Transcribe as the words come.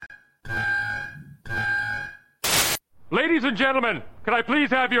Ladies and gentlemen, can I please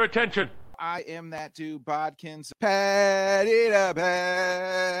have your attention? I am that dude, Bodkins. Patty to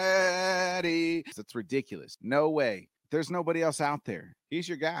patty. It's ridiculous. No way. There's nobody else out there. He's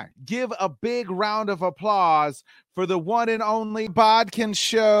your guy. Give a big round of applause for the one and only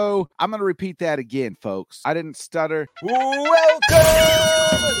BodkinShow. I'm going to repeat that again, folks. I didn't stutter. Welcome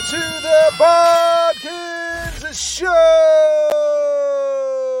to the Bodkins Show.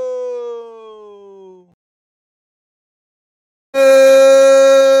 Good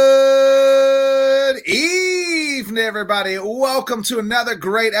evening, everybody. Welcome to another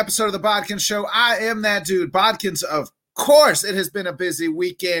great episode of the Bodkins Show. I am that dude, Bodkins. Of course, it has been a busy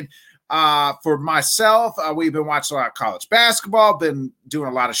weekend for myself. We've been watching a lot of college basketball, been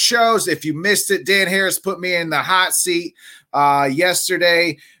doing a lot of shows. If you missed it, Dan Harris put me in the hot seat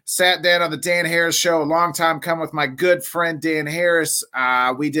yesterday. Sat down on the Dan Harris Show, a long time coming with my good friend Dan Harris.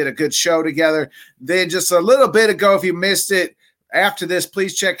 We did a good show together. Then just a little bit ago, if you missed it, after this,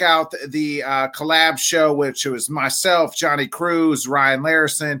 please check out the collab show, which was myself, Johnny Cruz, Ryan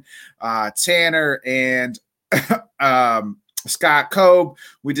Larison, Tanner, and Scott Cobe.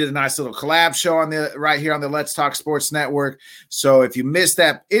 We did a nice little collab show on the right here on the Let's Talk Sports Network. So if you missed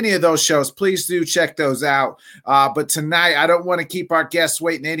any of those shows, please do check those out. But tonight, I don't want to keep our guests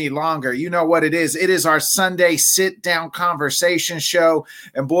waiting any longer. You know what it is. It is our Sunday sit-down conversation show.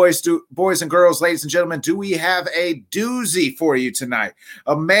 And boys and girls, ladies and gentlemen, do we have a doozy for you tonight?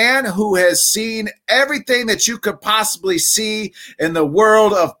 A man who has seen everything that you could possibly see in the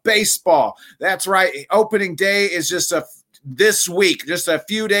world of baseball. That's right. Opening day is just this week, just a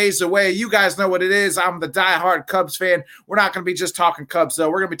few days away. You guys know what it is. I'm the diehard Cubs fan. We're not going to be just talking Cubs, though.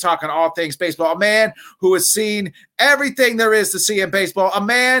 We're going to be talking all things baseball. A man who has seen everything there is to see in baseball. A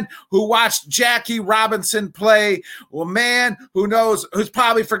man who watched Jackie Robinson play. A man who's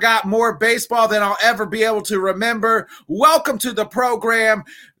probably forgot more baseball than I'll ever be able to remember. Welcome to the program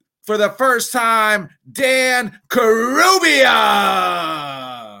for the first time, Dan Carubia.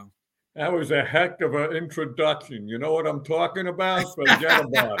 That was a heck of an introduction. You know what I'm talking about? Forget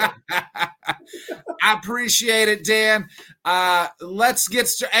about it. I appreciate it, Dan. Let's get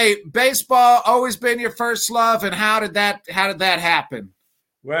started. Hey, baseball always been your first love, and how did that happen?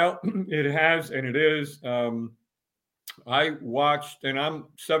 Well, it has, and it is. I watched, and I'm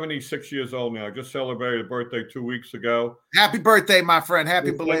 76 years old now. I just celebrated a birthday 2 weeks ago. Happy birthday, my friend.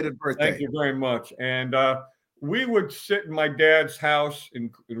 Happy belated birthday. Thank you very much. And we would sit in my dad's house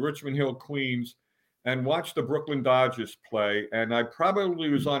in Richmond Hill, Queens, and watch the Brooklyn Dodgers play. And I probably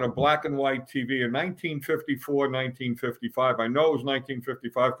was on a black and white TV in 1954, 1955. I know it was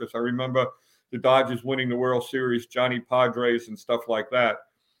 1955 because I remember the Dodgers winning the World Series, Johnny Padres and stuff like that.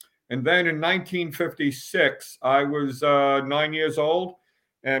 And then in 1956, I was 9 years old,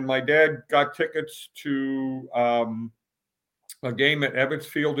 and my dad got tickets to a game at Ebbets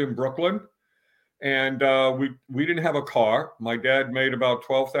Field in Brooklyn. And we didn't have a car. My dad made about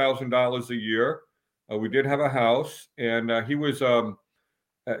 $12,000 a year. We did have a house, and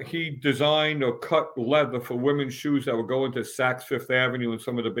he designed or cut leather for women's shoes that would go into Saks Fifth Avenue and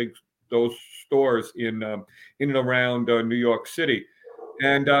some of those stores in and around New York City.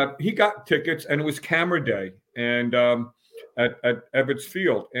 And he got tickets, and it was camera day, and at Ebbets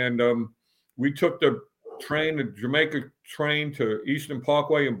Field, and we took the Jamaica train to Eastern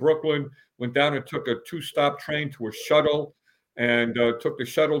Parkway in Brooklyn. Went down and took a 2-stop train to a shuttle, and took the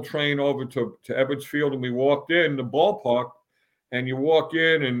shuttle train over to Ebbets Field, and we walked in the ballpark. And you walk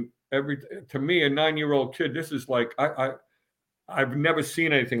in, and to me, a 9-year-old kid, this is like I've never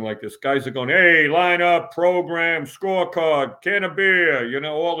seen anything like this. Guys are going, hey, line up, program, scorecard, can of beer,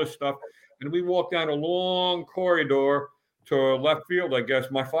 all this stuff. And we walked down a long corridor to left field. I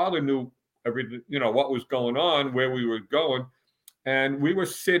guess my father knew everything, what was going on, where we were going. And we were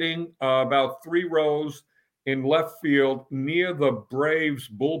sitting about 3 rows in left field near the Braves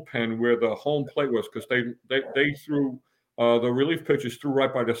bullpen where the home plate was, because they threw the relief pitchers threw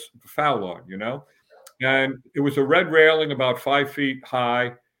right by the foul line, And it was a red railing about 5 feet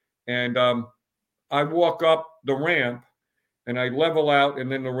high. And I walk up the ramp and I level out,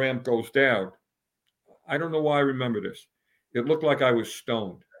 and then the ramp goes down. I don't know why I remember this. It looked like I was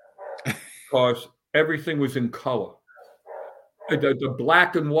stoned because everything was in color. The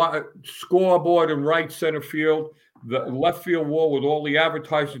black and white scoreboard in right center field, the left field wall with all the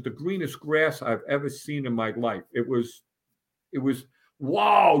advertising, the greenest grass I've ever seen in my life. It was,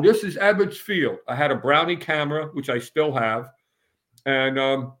 wow, this is Ebbets Field. I had a Brownie camera, which I still have. And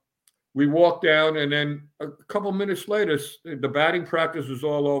we walked down, and then a couple minutes later, the batting practice was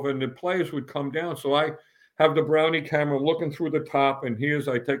all over, and the players would come down. So I have the Brownie camera looking through the top, and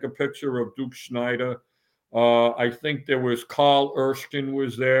I take a picture of Duke Schneider, I think there was Carl Erskine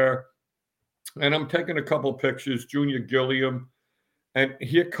was there. And I'm taking a couple pictures, Junior Gilliam. And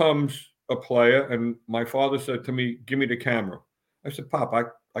here comes a player. And my father said to me, give me the camera. I said, Pop,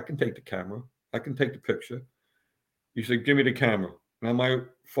 I can take the camera. I can take the picture. He said, give me the camera. Now, my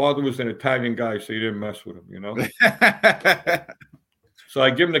father was an Italian guy, so he didn't mess with him, you know? So I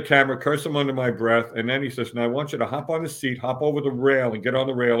give him the camera, curse him under my breath, and then he says, now I want you to hop on the seat, hop over the rail and get on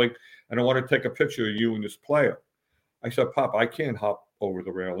the railing, and I want to take a picture of you and this player. I said, Pop, I can't hop over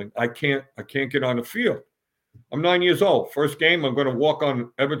the railing. I can't get on the field. I'm 9 years old. First game, I'm going to walk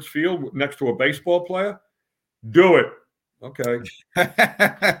on Ebbets Field next to a baseball player. Do it. Okay.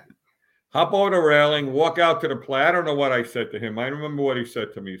 Hop over the railing, walk out to the play. I don't know what I said to him. I remember what he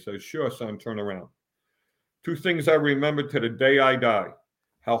said to me. He said, sure, son, turn around. Two things I remember to the day I die.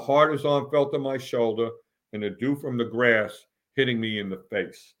 How hard his arm felt on my shoulder and the dew from the grass hitting me in the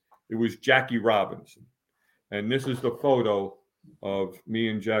face. It was Jackie Robinson. And this is the photo of me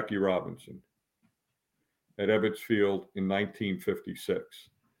and Jackie Robinson at Ebbets Field in 1956.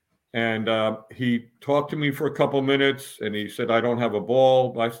 And he talked to me for a couple minutes, and he said, I don't have a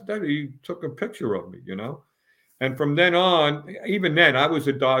ball. I said, Daddy, he took a picture of me, you know. And from then on, even then, I was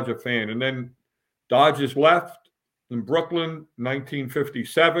a Dodger fan. And then Dodgers left in Brooklyn,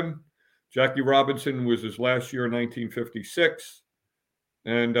 1957. Jackie Robinson was his last year in 1956.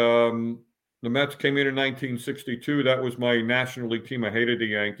 And the Mets came in 1962. That was my National League team. I hated the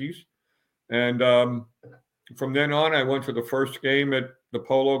Yankees. And from then on, I went to the first game at the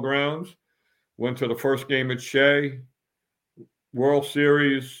Polo Grounds, went to the first game at Shea, World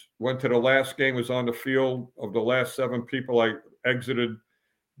Series, went to the last game, was on the field. Of the last 7 people, I exited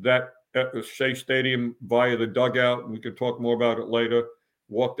that at the Shea Stadium via the dugout, and we can talk more about it later.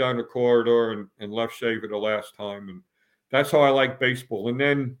 Walked down the corridor and left Shea for the last time. And that's how I like baseball. And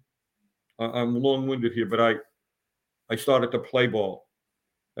then I'm long-winded here, but I started to play ball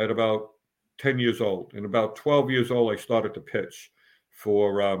at about 10 years old. And about 12 years old, I started to pitch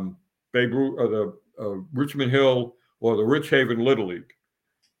for Babe Ruth, or the Richmond Hill or the Rich Haven Little League.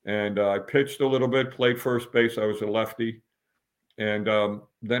 And I pitched a little bit, played first base. I was a lefty. And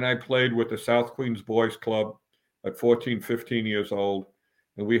then I played with the South Queens Boys Club at 14, 15 years old.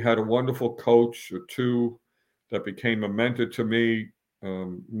 And we had a wonderful coach or two that became a mentor to me. He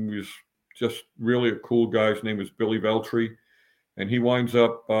was just really a cool guy. His name was Billy Veltri. And he winds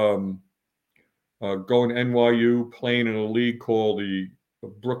up going to NYU, playing in a league called the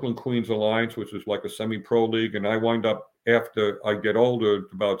Brooklyn Queens Alliance, which is like a semi-pro league. And I wind up, after I get older,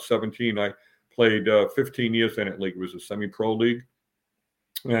 about 17, I played 15 years in that league. It was a semi-pro league.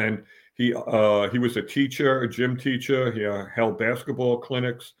 And he was a teacher, a gym teacher. He held basketball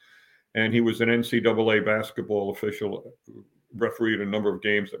clinics. And he was an NCAA basketball official, refereed a number of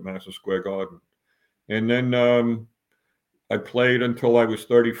games at Madison Square Garden. And then I played until I was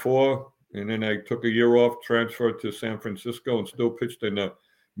 34. And then I took a year off, transferred to San Francisco, and still pitched in the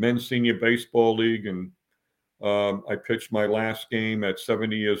men's senior baseball league. And I pitched my last game at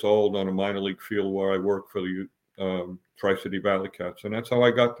 70 years old on a minor league field where I worked for the Tri-City Valley Cats. And that's how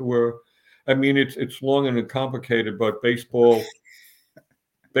I got to where, I mean, it's long and complicated, but baseball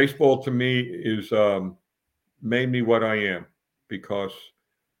to me is made me what I am, because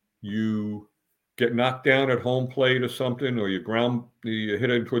you get knocked down at home plate or something, or you hit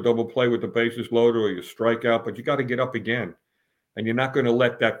into a double play with the bases loaded, or you strike out, but you got to get up again. And you're not going to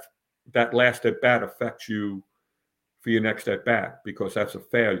let that last at bat affect you for your next at bat, because that's a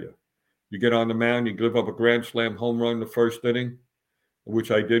failure. You get on the mound, you give up a grand slam home run the first inning,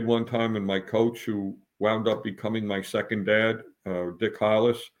 which I did one time, and my coach, who wound up becoming my second dad, Dick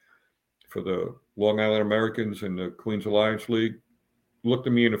Hollis, for the Long Island Americans in the Queens Alliance League, looked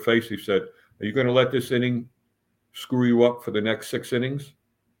at me in the face. He said, are you going to let this inning screw you up for the next 6 innings?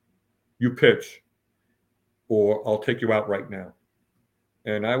 You pitch, or I'll take you out right now.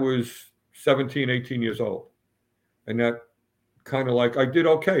 And I was 17, 18 years old. And that kind of like, I did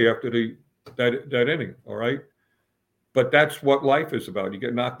okay after that inning, all right? But that's what life is about. You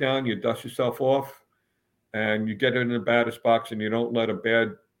get knocked down, you dust yourself off, and you get in the batter's box, and you don't let a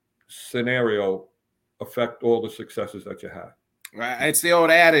bad scenario affect all the successes that you have. Right. It's the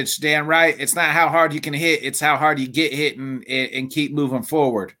old adage, Dan, right? It's not how hard you can hit, it's how hard you get hit and keep moving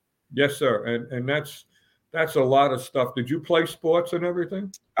forward. Yes, sir. And that's a lot of stuff. Did you play sports and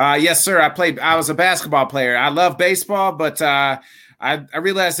everything? Yes, sir. I was a basketball player. I love baseball, but I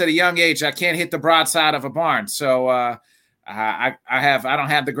realized at a young age I can't hit the broadside of a barn. So I don't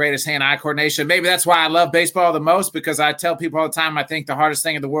have the greatest hand-eye coordination. Maybe that's why I love baseball the most, because I tell people all the time I think the hardest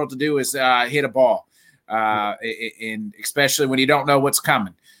thing in the world to do is hit a ball, and especially when you don't know what's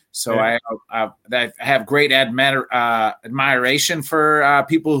coming. So I have great admiration for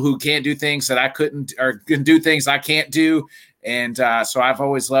people who can't do things that I couldn't, or can do things I can't do. And so I've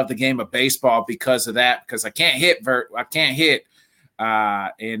always loved the game of baseball because of that, because I can't hit.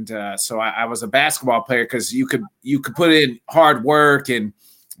 So I was a basketball player because you could put in hard work, and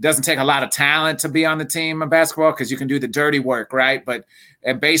it doesn't take a lot of talent to be on the team of basketball because you can do the dirty work, right? But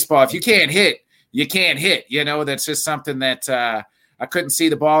in baseball, if you can't hit, you can't hit. That's just something that I couldn't see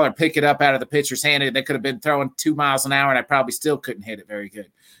the ball or pick it up out of the pitcher's hand. They could have been throwing 2 miles an hour, and I probably still couldn't hit it very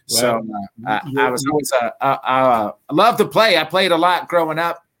good. Well, so I was always I love to play. I played a lot growing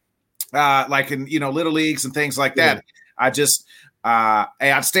up, like in little leagues and things like that. I just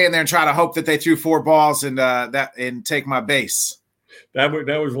I'd stand there and try to hope that they threw 4 balls and take my base. That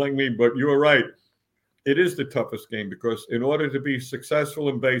was like me, but you were right. It is the toughest game because in order to be successful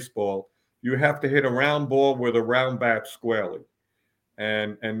in baseball, you have to hit a round ball with a round bat squarely.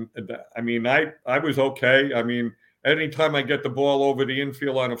 And I mean, I was okay. I mean, anytime I get the ball over the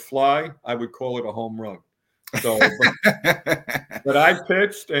infield on a fly, I would call it a home run. So, but I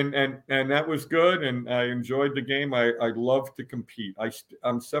pitched and that was good. And I enjoyed the game. I love to compete.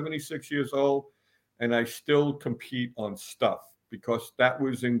 I'm 76 years old and I still compete on stuff because that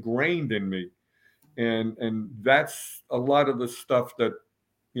was ingrained in me. And that's a lot of the stuff that,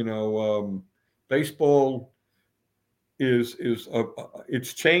 baseball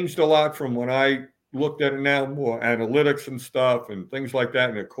it's changed a lot from when I looked at it now, more analytics and stuff and things like that.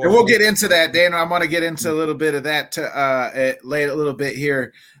 And of course, we'll get into that, Dan. I want to get into a little bit of that later, a little bit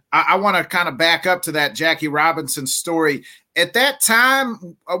here. I want to kind of back up to that Jackie Robinson story. At that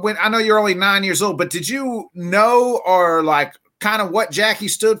time, when I know you're only 9 years old, but did you know or like kind of what Jackie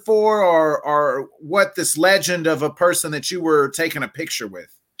stood for, or what this legend of a person that you were taking a picture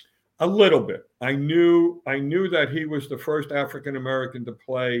with? A little bit. I knew that he was the first African American to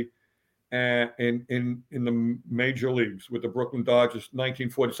play in the major leagues with the Brooklyn Dodgers,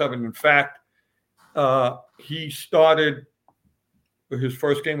 1947. In fact, he started his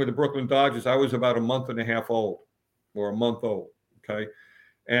first game with the Brooklyn Dodgers. I was about a month old. Okay,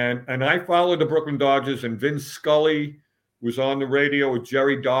 and I followed the Brooklyn Dodgers, and Vin Scully was on the radio with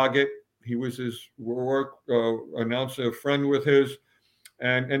Jerry Doggett. He was his work announcer, a friend with his.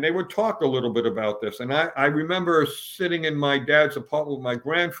 And they would talk a little bit about this. And I remember sitting in my dad's apartment with my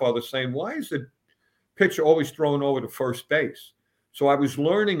grandfather saying, why is the pitcher always thrown over to first base? So I was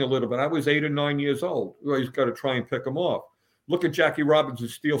learning a little bit. I was 8 or 9 years old. Well, he's got to try and pick him off. Look at Jackie Robinson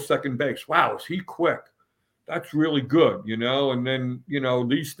steal second base. Wow, is he quick? That's really good, And then,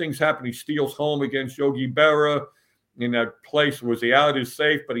 these things happen. He steals home against Yogi Berra in that place. Was he out? Is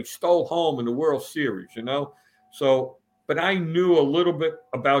safe? But he stole home in the World Series, So... But I knew a little bit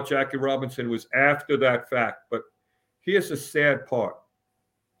about Jackie Robinson. It was after that fact. But here's the sad part,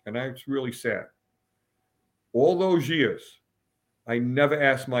 and it's really sad. All those years, I never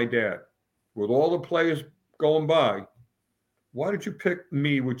asked my dad, with all the players going by, why did you pick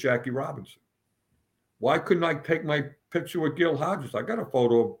me with Jackie Robinson? Why couldn't I take my picture with Gil Hodges? I got a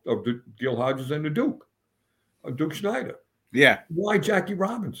photo of Gil Hodges and the Duke, Duke Schneider. Yeah. Why Jackie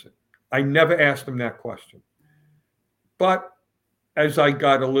Robinson? I never asked him that question. But as I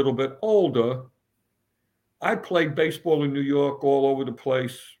got a little bit older, I played baseball in New York, all over the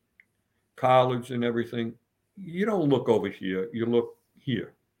place, college and everything. You don't look over here, you look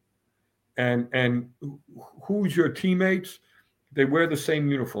here. And who's your teammates? They wear the same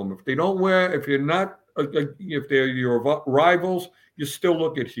uniform. If they're your rivals, you still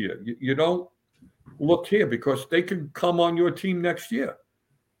look at here. You don't look here because they can come on your team next year,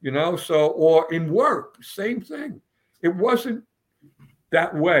 or in work, same thing. It wasn't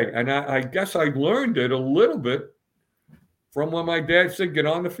that way. And I guess I learned it a little bit from when my dad said, get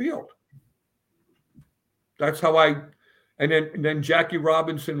on the field. That's how and then Jackie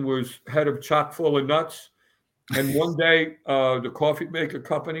Robinson was head of Chock Full of Nuts. And one day, the coffee maker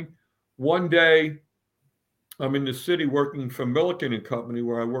company, one day I'm in the city working for Milliken and Company,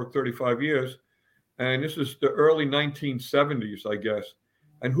 where I worked 35 years. And this is the early 1970s, I guess.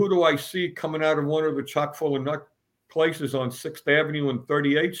 And who do I see coming out of one of the Chock Full of Nuts places on 6th Avenue and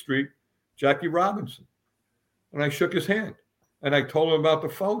 38th Street? Jackie Robinson. And I shook his hand and I told him about the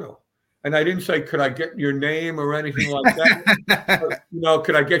photo. And I didn't say, could I get your name or anything like that? But,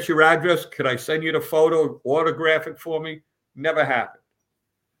 could I get your address? Could I send you the photo, autograph it for me? Never happened.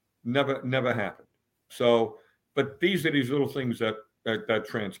 Never happened. So, but these are these little things that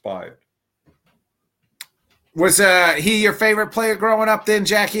transpired. Was he your favorite player growing up then,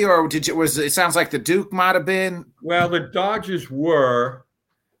 Jackie, or it sounds like the Duke might have been? Well, the Dodgers were.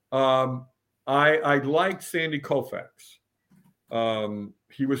 I liked Sandy Koufax.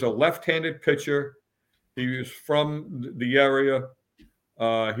 He was a left-handed pitcher. He was from the area.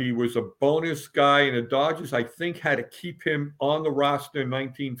 He was a bonus guy, and the Dodgers, I think, had to keep him on the roster in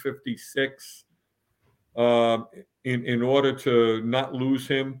 1956 in order to not lose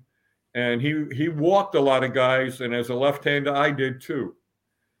him. And he walked a lot of guys, and as a left-hander, I did too.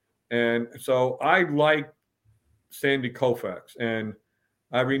 And so I liked Sandy Koufax. And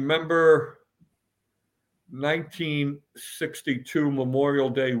I remember 1962 Memorial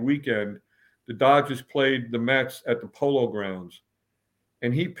Day weekend, the Dodgers played the Mets at the Polo Grounds.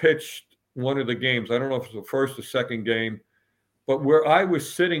 And he pitched one of the games. I don't know if it was the first or second game. But where I was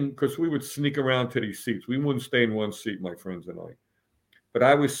sitting, because we would sneak around to these seats. We wouldn't stay in one seat, my friends and I. But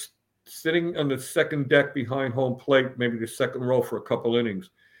I was sitting on the second deck behind home plate, maybe the second row for a couple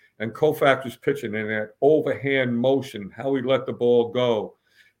innings. And Koufax was pitching in that overhand motion, how he let the ball go.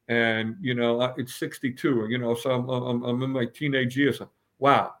 And, it's 62, so I'm in my teenage years.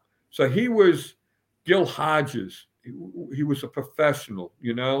 Wow. So he was Gil Hodges. He was a professional,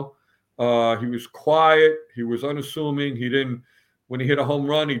 He was quiet. He was unassuming. He didn't, when he hit a home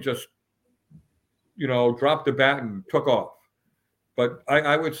run, he just, dropped the bat and took off. But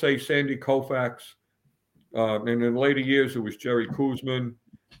I would say Sandy Koufax. And in later years, it was Jerry Koosman.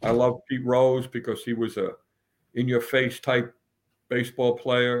 I love Pete Rose because he was a in-your-face type baseball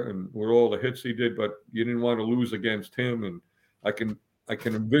player, and with all the hits he did. But you didn't want to lose against him. And I can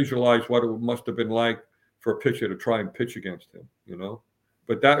visualize what it must have been like for a pitcher to try and pitch against him.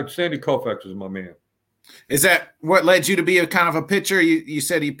 But Sandy Koufax is my man. Is that what led you to be a kind of a pitcher? You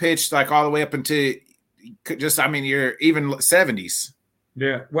said he pitched like all the way up into you're even 70s.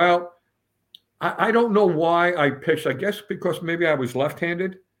 Yeah. Well, I don't know why I pitched. I guess because maybe I was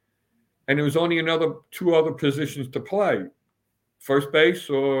left-handed and there was only two other positions to play, first base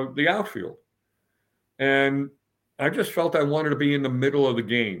or the outfield. And I just felt I wanted to be in the middle of the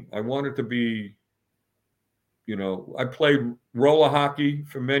game. I wanted to be, I played roller hockey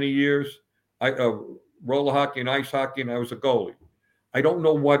for many years. Roller hockey and ice hockey, and I was a goalie. I don't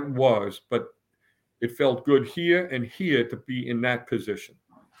know what it was, but it felt good here and here to be in that position.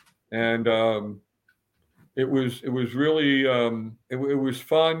 And it was really it was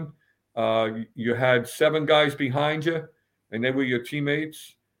fun. You had 7 guys behind you, and they were your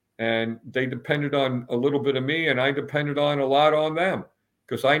teammates, and they depended on a little bit of me, and I depended on a lot on them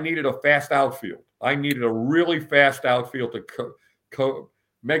because I needed a fast outfield. I needed a really fast outfield to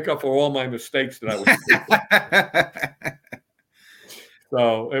make up for all my mistakes that I was.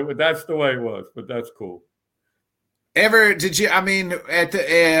 So that's the way it was, but that's cool. Did you, at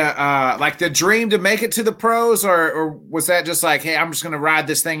the, like the dream to make it to the pros, or was that just like, hey, I'm just going to ride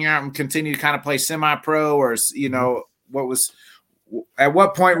this thing out and continue to kind of play semi-pro, or, at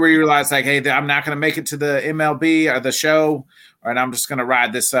what point where you realized like, hey, I'm not going to make it to the MLB or the show, and I'm just going to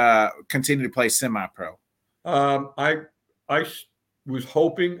ride this, continue to play semi-pro? I was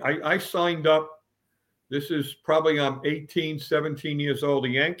hoping, I signed up. This is probably I'm 18, 17 years old. The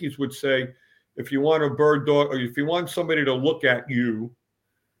Yankees would say, if you want a bird dog, or if you want somebody to look at you,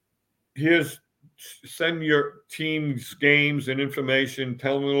 send your team's games and information,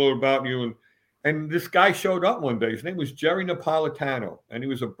 tell them a little about you. And this guy showed up one day. His name was Jerry Napolitano, and he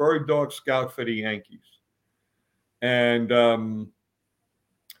was a bird dog scout for the Yankees. And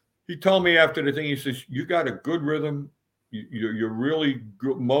he told me after the thing, he says, you got a good rhythm. You're really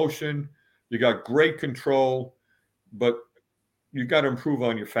good motion. You got great control, but you got to improve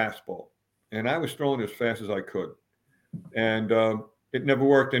on your fastball. And I was throwing as fast as I could. And it never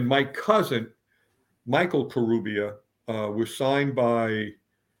worked. And my cousin, Michael Carubia, was signed by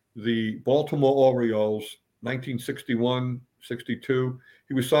the Baltimore Orioles, 1961, 62.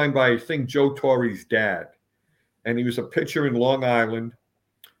 He was signed by, I think, Joe Torre's dad. And he was a pitcher in Long Island.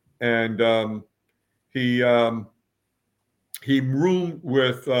 And he roomed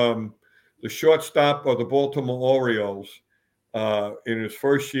with the shortstop of the Baltimore Orioles in his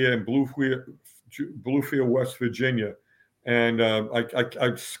first year in Bluefield, West Virginia. And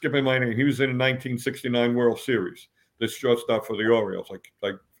I'm skipping my name. He was in the 1969 World Series, this shortstop for the Orioles.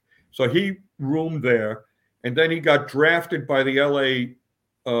 So he roomed there, and then he got drafted by the LA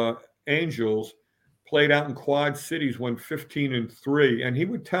Angels, played out in Quad Cities, went 15-3. And he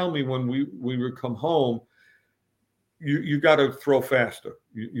would tell me when we would come home, you got to throw faster.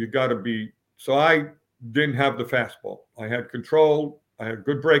 You got to be. So I didn't have the fastball. I had control. I had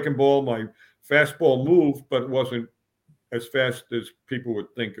good breaking ball. My fastball moved, but it wasn't as fast as people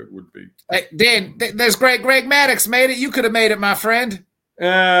would think it would be. Hey, Dan, there's Greg Maddox made it. You could have made it, my friend.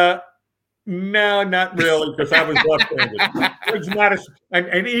 No, not really, because I was left-handed.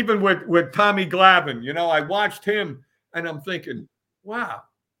 And even with Tommy Glavine, I watched him And I'm thinking, wow,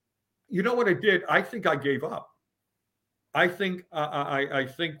 you know what I did? I think I gave up. I think I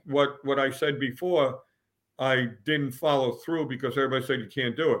think what I said before, I didn't follow through because everybody said you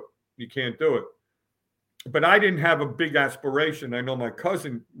can't do it. You can't do it. But I didn't have a big aspiration. I know my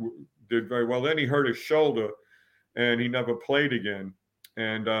cousin did very well. Then he hurt his shoulder, and he never played again.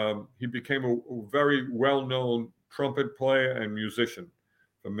 And he became a very well-known trumpet player and musician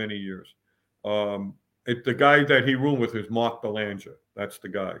for many years. The guy that he roomed with is Mark Belanger. That's the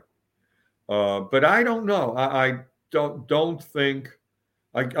guy. But I don't know. I don't think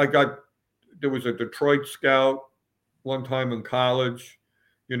there was a Detroit scout one time in college,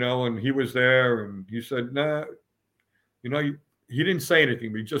 and he was there and he said, nah, he didn't say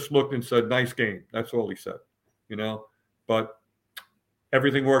anything. He just looked and said, nice game. That's all he said, but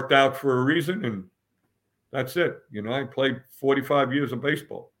everything worked out for a reason. And that's it. I played 45 years of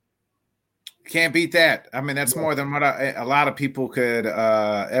baseball. Can't beat that. I mean, that's more than what a lot of people could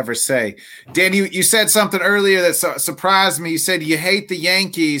ever say. Dan, you said something earlier that surprised me. You said you hate the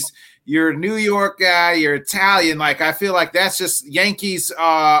Yankees. You're a New York guy. You're Italian. Like, I feel like that's just Yankees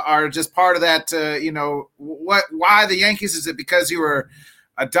are just part of that. Why the Yankees? Is it because you were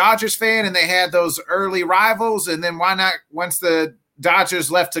a Dodgers fan and they had those early rivals? And then why not, once the Dodgers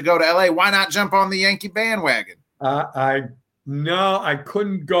left to go to LA, why not jump on the Yankee bandwagon? I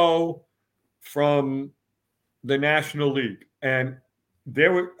couldn't go from the National League. And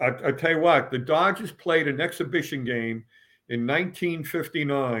I tell you what, the Dodgers played an exhibition game in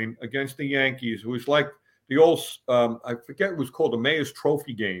 1959 against the Yankees. It was like the old, I forget it was called the Mayor's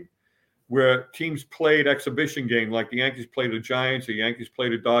Trophy game, where teams played exhibition game, like the Yankees played the Giants, the Yankees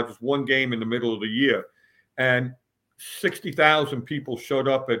played the Dodgers, one game in the middle of the year. And 60,000 people showed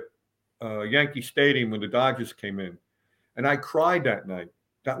up at Yankee Stadium when the Dodgers came in. And I cried that night.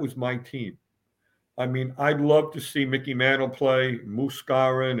 That was my team. I mean, I'd love to see Mickey Mantle play, Moose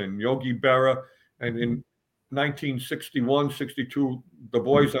Scarin and Yogi Berra. And in 1961, 62, the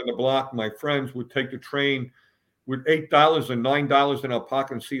boys on the block, my friends, would take the train with $8 and $9 in our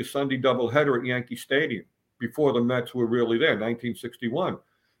pocket and see a Sunday doubleheader at Yankee Stadium before the Mets were really there, 1961.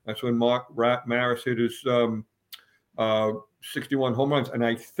 That's when Mark Maris hit his 61 home runs. And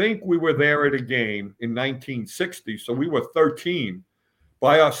I think we were there at a game in 1960. So we were 13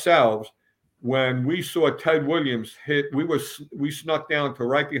 by ourselves. When we saw Ted Williams hit, we snuck down to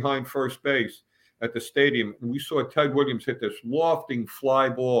right behind first base at the stadium, and we saw Ted Williams hit this lofting fly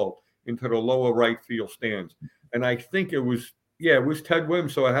ball into the lower right field stands. And I think it was Ted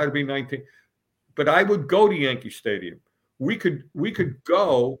Williams, so it had to be 19. But I would go to Yankee Stadium. We could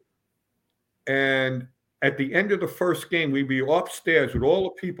go, and at the end of the first game, we'd be upstairs with all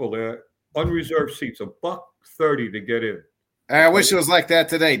the people there, unreserved seats, $1.30 to get in. I wish it was like that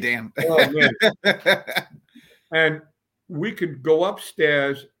today, Dan. Oh, man. And we could go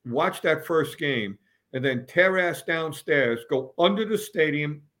upstairs, watch that first game, and then tear ass downstairs, go under the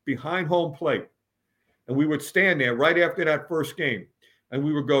stadium behind home plate. And we would stand there right after that first game. And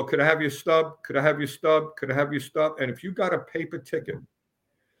we would go, could I have your stub? Could I have your stub? Could I have your stub? And if you got a paper ticket,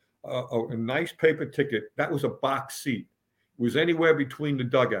 a nice paper ticket, that was a box seat. It was anywhere between the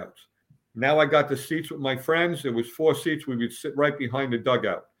dugouts. Now I got the seats with my friends. There was 4 seats. We would sit right behind the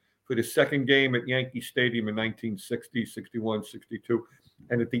dugout for the second game at Yankee Stadium in 1960, 61, 62.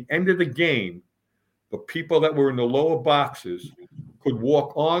 And at the end of the game, the people that were in the lower boxes could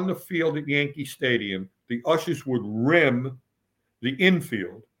walk on the field at Yankee Stadium. The ushers would rim the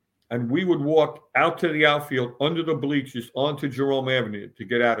infield, and we would walk out to the outfield under the bleachers onto Jerome Avenue to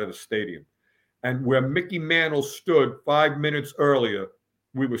get out of the stadium. And where Mickey Mantle stood 5 minutes earlier,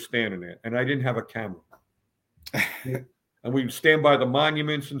 we were standing there, and I didn't have a camera. And we'd stand by the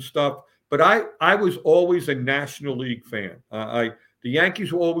monuments and stuff. But I was always a National League fan. The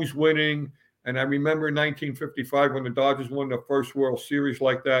Yankees were always winning. And I remember in 1955 when the Dodgers won the first World Series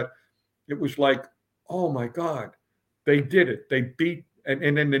like that, it was like, oh, my God, they did it. They beat.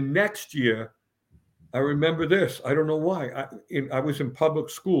 And then the next year, I remember this. I don't know why. I was in public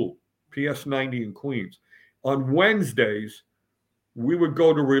school, PS 90 in Queens. On Wednesdays, we would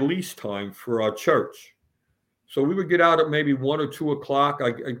go to release time for our church. So we would get out at maybe 1 or 2 o'clock.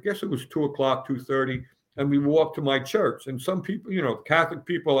 I guess it was 2 o'clock, 2:30, and we walked to my church. And some people, Catholic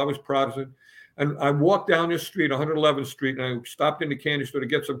people, I was Protestant, and I walked down this street, 111th Street, and I stopped in the candy store to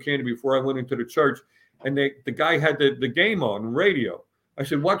get some candy before I went into the church. And the guy had the game on radio. I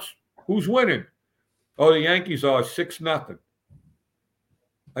said, who's winning? Oh, the Yankees are 6-0.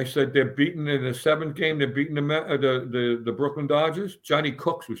 I said, they're beating in the 7th game. They're beating the Brooklyn Dodgers. Johnny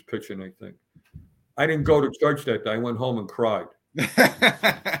Cooks was pitching, I think. I didn't go to church that day. I went home and cried.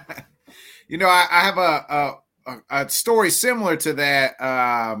 I have a story similar to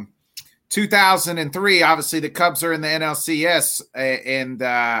that. 2003, obviously the Cubs are in the NLCS, and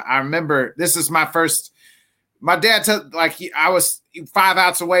I remember this is my first. My dad I was 5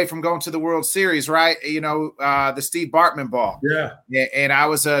 outs away from going to the World Series, right? The Steve Bartman ball. Yeah. And I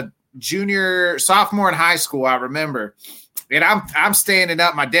was a sophomore in high school, I remember. And I'm standing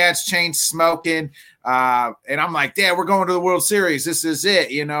up. My dad's chain smoking. And I'm like, Dad, we're going to the World Series. This is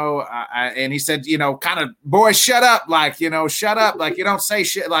it, and he said, kind of, boy, shut up. Shut up. Like, you don't say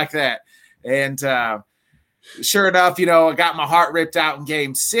shit like that. And sure enough, I got my heart ripped out in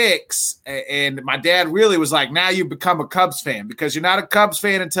Game 6. And my dad really was like, now you become a Cubs fan, because you're not a Cubs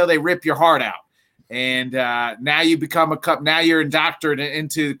fan until they rip your heart out. And now you become a Cub. Now you're indoctrinated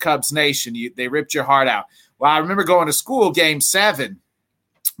into the Cubs Nation. They ripped your heart out. Well, I remember going to school, Game 7.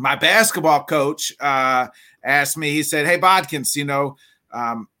 My basketball coach asked me, he said, hey, Bodkins,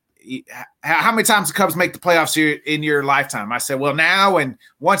 how many times the Cubs make the playoffs in your lifetime? I said, well, now and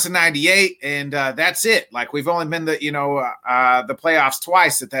once in 98, and that's it. Like, we've only been the playoffs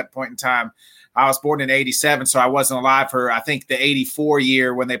twice at that point in time. I was born in 87, so I wasn't alive for, I think, the 84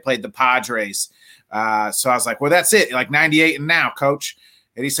 year when they played the Padres. So I was like, well, that's it, like 98 and now, coach.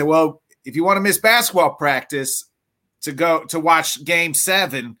 And he said, well, if you want to miss basketball practice to go to watch Game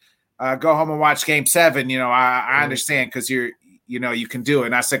 7, go home and watch Game 7. I understand, because you can do it.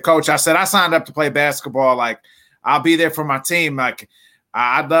 And I said, Coach, I signed up to play basketball. Like, I'll be there for my team. Like,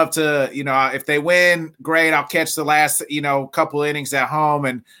 I'd love to, if they win, great. I'll catch the last, couple innings at home.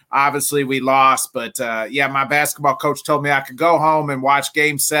 And obviously we lost. But, my basketball coach told me I could go home and watch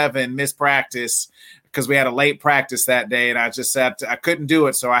Game 7, miss practice, because we had a late practice that day. And I just said I couldn't do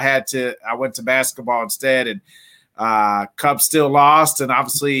it. So I went to basketball instead. And Cubs still lost, and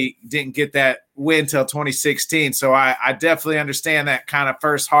obviously didn't get that win till 2016. So I definitely understand that kind of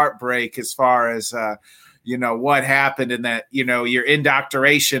first heartbreak as far as, what happened, and that, your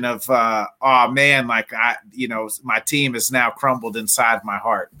indoctrination of, oh man, like my team is now crumbled inside my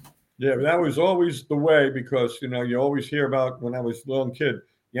heart. Yeah, that was always the way, because, you always hear about, when I was a little kid,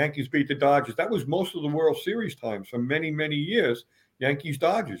 Yankees beat the Dodgers. That was most of the World Series times for many, many years. Yankees,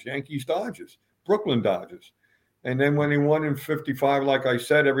 Dodgers, Brooklyn Dodgers. And then when he won in 55, like I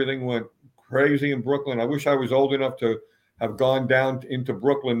said, everything went crazy in Brooklyn. I wish I was old enough to have gone down into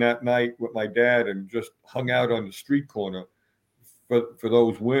Brooklyn that night with my dad and just hung out on the street corner for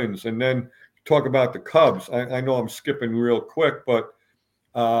those wins. And then talk about the Cubs. I know I'm skipping real quick, but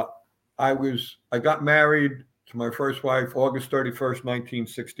I got married to my first wife August 31st,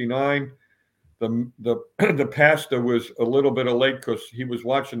 1969. The pastor was a little bit late because he was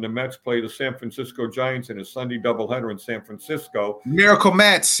watching the Mets play the San Francisco Giants in a Sunday doubleheader in San Francisco. Miracle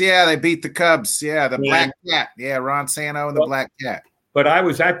Mets, yeah, they beat the Cubs. Yeah, the Black Cat. Yeah, Ron Santo and the Black Cat. But I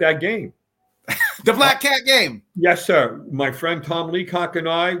was at that game. The Black Cat game. Yes, sir. My friend Tom Leacock and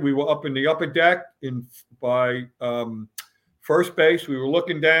I, we were up in the upper deck by first base. We were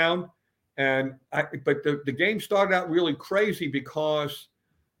looking down, but the game started out really crazy because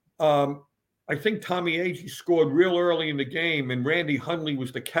I think Tommy Agee scored real early in the game, and Randy Hundley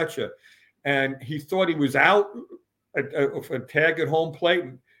was the catcher, and he thought he was out a tag at home plate,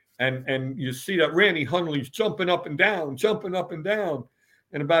 and you see that Randy Hundley's jumping up and down,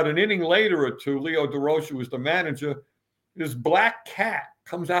 and about an inning later or two, Leo DeRocha was the manager. This Black Cat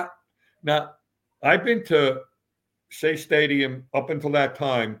comes out. Now, I've been to Shea Stadium up until that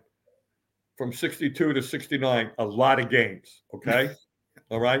time, from 62 to 69, a lot of games, okay?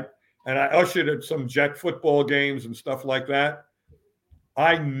 All right? And I ushered at some Jet football games and stuff like that.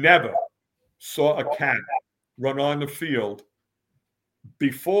 I never saw a cat run on the field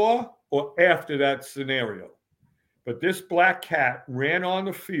before or after that scenario. But this Black Cat ran on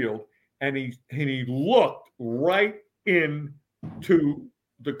the field, and he looked right into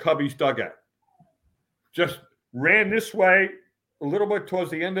the Cubbies dugout. Just ran this way a little bit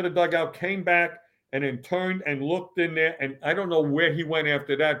towards the end of the dugout, came back, and then turned and looked in there. And I don't know where he went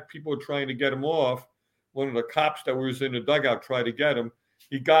after that. People were trying to get him off. One of the cops that was in the dugout tried to get him.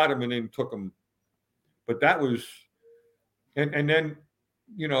 He got him and then took him. But that was – and then,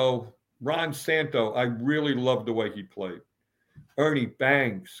 Ron Santo, I really loved the way he played. Ernie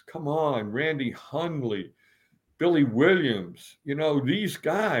Banks, come on, Randy Hundley, Billy Williams. These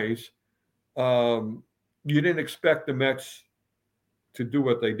guys, you didn't expect the Mets to do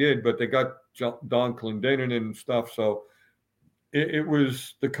what they did, but they got Don Clendenin and stuff. So it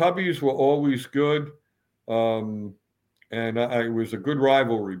was, the Cubbies were always good. And it was a good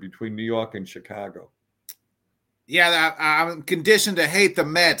rivalry between New York and Chicago. Yeah, I'm conditioned to hate the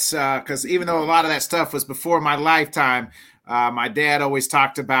Mets because even though a lot of that stuff was before my lifetime, My dad always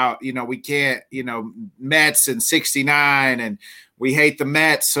talked about, we can't, Mets in 69 and we hate the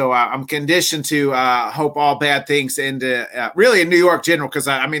Mets. So I'm conditioned to hope all bad things into really in New York general. Cause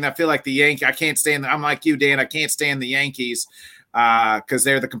I feel like the Yankees, I can't stand, I'm like you, Dan, I can't stand the Yankees because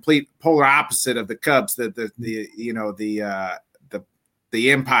they're the complete polar opposite of the Cubs, the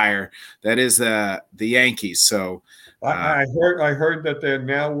empire that is the Yankees. So I heard that they're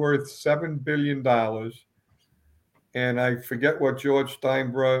now worth $7 billion. And I forget what George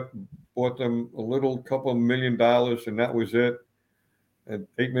Steinbrenner bought them a couple $1 million, and that was it, and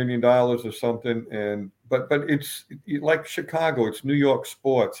 $8 million or something. And but it's like Chicago, it's New York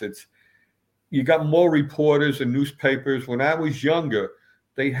sports. You got more reporters and newspapers. When I was younger,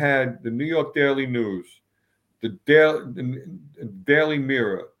 they had the New York Daily News, the Daily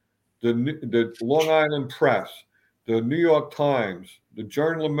Mirror, the Long Island Press, the New York Times, the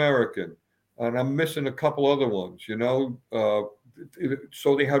Journal American, and I'm missing a couple other ones,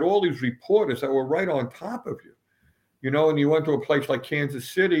 so they had all these reporters that were right on top of you, and you went to a place like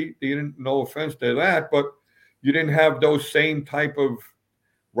Kansas City, they didn't, no offense to that, but you didn't have those same type of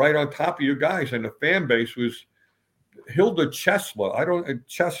right on top of you guys. And the fan base was Hilda Chesler.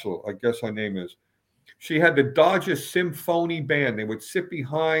 Chesler, I guess her name is. She had the Dodgers Symphony Band. They would sit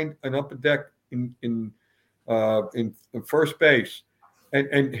behind an upper deck in first base.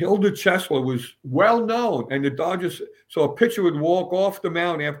 And Hilda Chesler was well known. And the Dodgers, so a pitcher would walk off the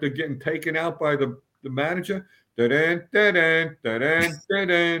mound after getting taken out by the manager. That's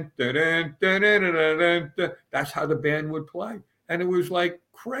how the band would play. And it was like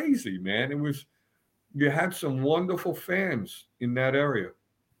crazy, man. You had some wonderful fans in that area.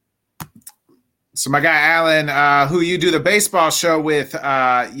 So my guy Alan, who you do the baseball show with,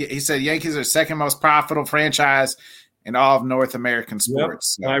 he said Yankees are second most profitable franchise in all of North American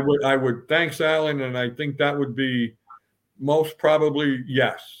sports. Yep. So. I would. Thanks, Alan, and I think that would be most probably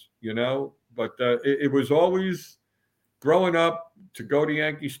yes. But it was always growing up to go to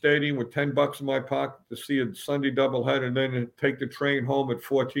Yankee Stadium with $10 in my pocket to see a Sunday doubleheader, and then take the train home at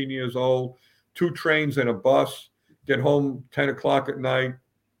 14 years old, 2 trains and a bus, get home 10 o'clock at night.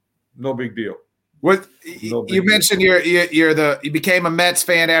 No big deal. What you mentioned, you became a Mets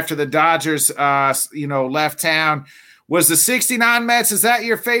fan after the Dodgers, left town. Was the 69 Mets, is that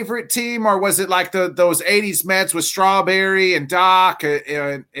your favorite team, or was it like those 80s Mets with Strawberry and Doc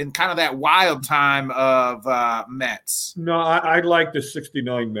and kind of that wild time of Mets? No, I like the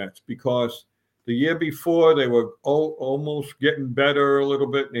 69 Mets because the year before they were almost getting better a little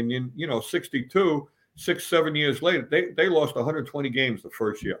bit. And in 62, 6-7 years later, they lost 120 games the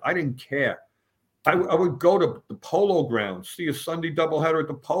first year. I didn't care. I would go to the Polo Grounds, see a Sunday doubleheader at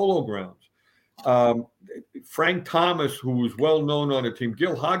the Polo Grounds. Frank Thomas, who was well known on the team,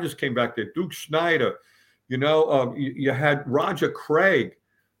 Gil Hodges came back there, Duke Snyder, you had Roger Craig,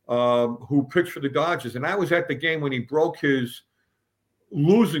 who pitched for the Dodgers. And I was at the game when he broke his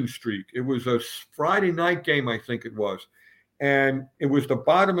losing streak. It was a Friday night game, I think it was. And it was the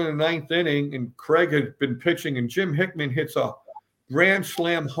bottom of the 9th inning, and Craig had been pitching, and Jim Hickman hits a grand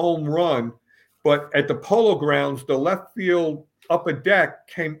slam home run. But at the Polo Grounds, the left field upper deck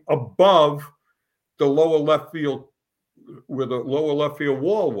came above the lower left field, where the lower left field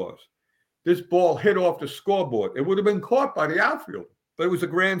wall was. This ball hit off the scoreboard. It would have been caught by the outfield, but it was a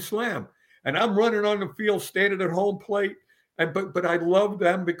grand slam. And I'm running on the field, standing at home plate. But I loved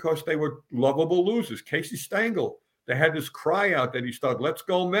them because they were lovable losers. Casey Stengel, they had this cry out that he started, "Let's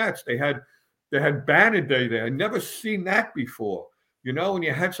go Mets." They had Banner Day there. I'd never seen that before. And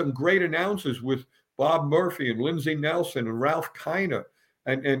you had some great announcers with Bob Murphy and Lindsey Nelson and Ralph Kiner.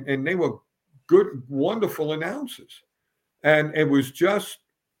 And they were good, wonderful announcers. And it was just,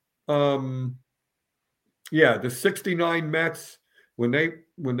 the 69 Mets, when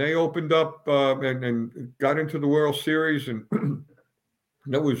they opened up and got into the World Series, and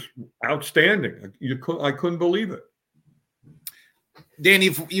that was outstanding. I couldn't believe it. Dan,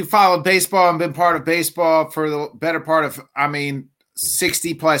 you've followed baseball and been part of baseball for the better part of,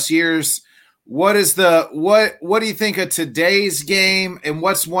 60 plus years. What do you think of today's game? And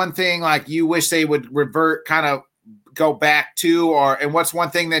what's one thing like you wish they would revert, kind of go back to, and what's one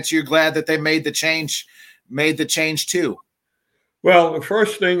thing that you're glad that they made the change to? Well, the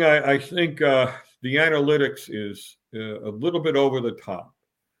first thing I think the analytics is a little bit over the top.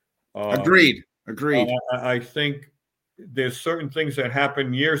 Agreed. I think there's certain things that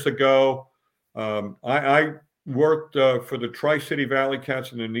happened years ago. I worked for the Tri-City Valley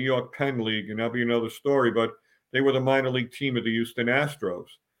Cats in the New York Penn League, and that'll be another story, but they were the minor league team of the Houston Astros.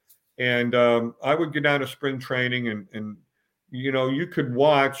 And I would get down to spring training, and you could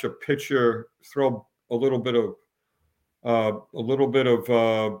watch a pitcher throw a little bit of a little bit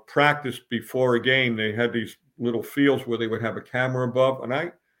of practice before a game. They had these little fields where they would have a camera above,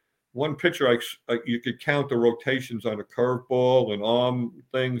 and one pitcher, you could count the rotations on a curveball and arm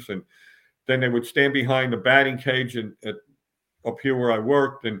things, and then they would stand behind the batting cage and up here where I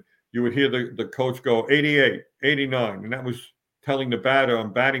worked, and you would hear the coach go 88, 89, and that was telling the batter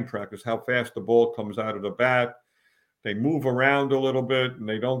on batting practice how fast the ball comes out of the bat. They move around a little bit, and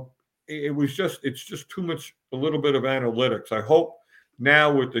it's just too much, a little bit of analytics. I hope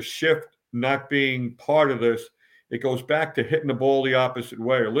now with the shift not being part of this, it goes back to hitting the ball the opposite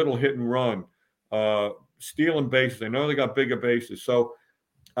way, a little hit and run, stealing bases. I know they got bigger bases. So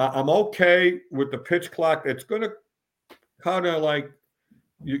I'm okay with the pitch clock. It's going to kind of like,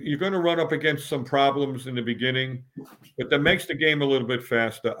 you're going to run up against some problems in the beginning, but that makes the game a little bit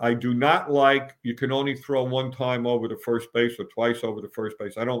faster. I do not like you can only throw one time over the first base or twice over the first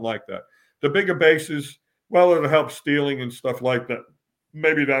base. I don't like that. The bigger bases, well, it'll help stealing and stuff like that.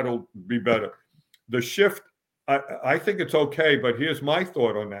 Maybe that'll be better. The shift, I think it's okay, but here's my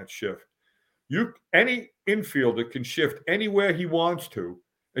thought on that shift. Any infielder can shift anywhere he wants to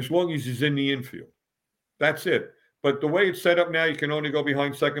as long as he's in the infield. That's it. But the way it's set up now, you can only go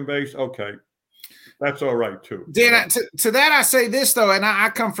behind second base. Okay, that's all right too. Dan, to that I say this though, and I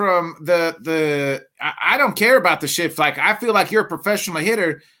come from I don't care about the shift. Like I feel like you're a professional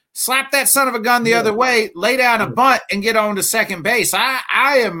hitter. Slap that son of a gun the other way, lay down a bunt, and get on to second base.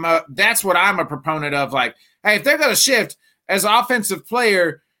 That's what I'm a proponent of. Like, hey, if they're going to shift as an offensive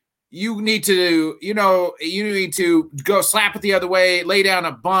player, you need to go slap it the other way, lay down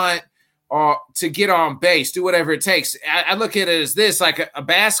a bunt, or to get on base, do whatever it takes. I look at it as this, like a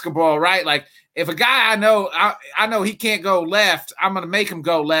basketball, right? Like if a guy I know he can't go left, I'm going to make him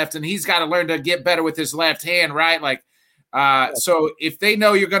go left, and he's got to learn to get better with his left hand, right? Like, so if they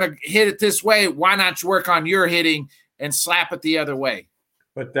know you're going to hit it this way, why not work on your hitting and slap it the other way?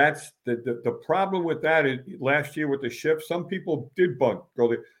 But that's the problem with that is last year with the shift, some people did bunt.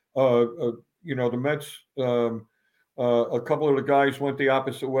 The Mets, a couple of the guys went the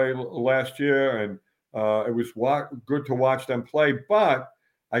opposite way last year, and it was good to watch them play. But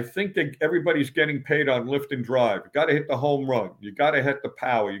I think that everybody's getting paid on lift and drive. You got to hit the home run. You got to hit the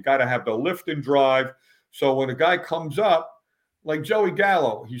power. You got to have the lift and drive. So when a guy comes up, like Joey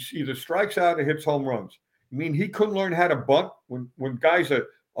Gallo, he either strikes out or hits home runs. I mean, he couldn't learn how to bunt when guys are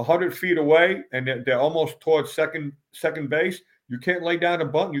 100 feet away and they're almost towards second base. You can't lay down a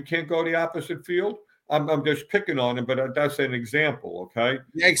bunt. You can't go to the opposite field. I'm just picking on him, but that's an example, okay?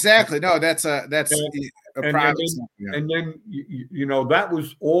 Yeah, exactly. No, that's a private. And then that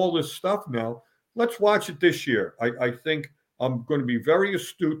was all this stuff. Now let's watch it this year. I think I'm going to be very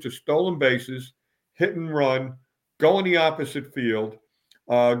astute to stolen bases, hit and run, go in the opposite field,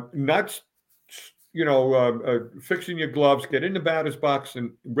 not fixing your gloves, get in the batter's box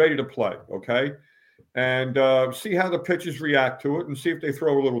and ready to play, okay? And see how the pitchers react to it and see if they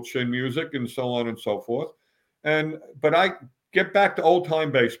throw a little chin music and so on and so forth. But I get back to old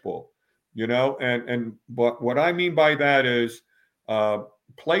time baseball, but what I mean by that is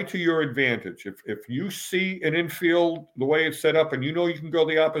play to your advantage. If you see an infield the way it's set up and you can go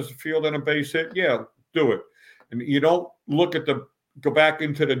the opposite field on a base hit, yeah, do it. And you don't go back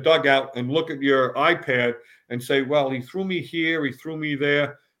into the dugout and look at your iPad and say, well, he threw me here, he threw me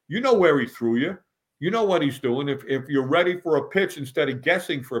there. You know where he threw you. You know what he's doing. If you're ready for a pitch instead of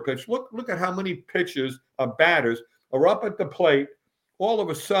guessing for a pitch, look at how many batters are up at the plate. All of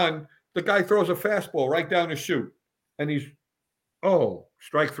a sudden, the guy throws a fastball right down the chute, and he's,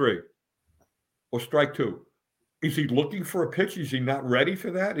 strike three or strike two. Is he looking for a pitch? Is he not ready for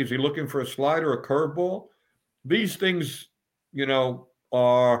that? Is he looking for a slider, a curveball? These things,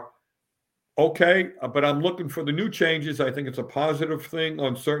 are okay, but I'm looking for the new changes. I think it's a positive thing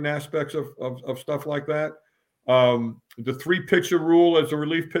on certain aspects of stuff like that. The 3-pitcher rule as a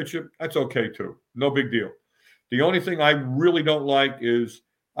relief pitcher, that's okay too. No big deal. The only thing I really don't like is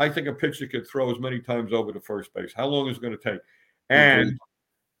I think a pitcher could throw as many times over to first base. How long is it going to take?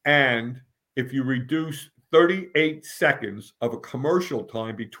 And if you reduce 38 seconds of a commercial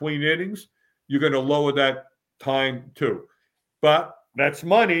time between innings, you're going to lower that time too. But that's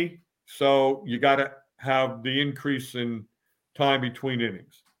money. So you got to have the increase in time between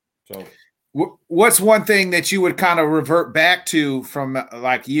innings. So what's one thing that you would kind of revert back to from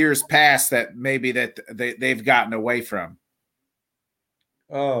like years past that maybe that they've gotten away from?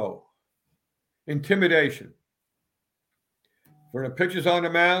 Oh, intimidation. When a pitcher's on the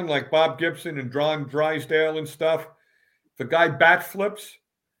mound like Bob Gibson and Ron Drysdale and stuff, if a guy bat flips,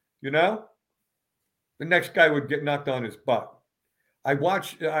 the next guy would get knocked on his butt. I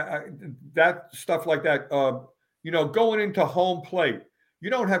watch that stuff like that. going into home plate, you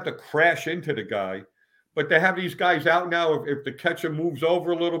don't have to crash into the guy, but they have these guys out now. If the catcher moves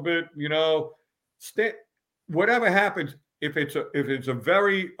over a little bit, whatever happens, if it's a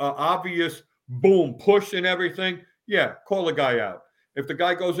very obvious boom push and everything, yeah, call the guy out. If the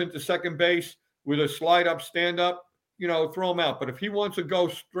guy goes into second base with a slide up, stand up, throw him out. But if he wants to go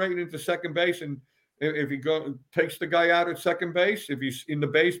straight into second base, and if he takes the guy out at second base, if he's in the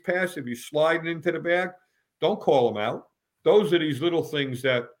base pass, if he's sliding into the bag, don't call him out. Those are these little things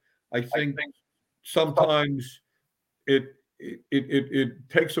that I think sometimes it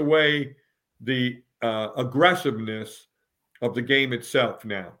takes away the aggressiveness of the game itself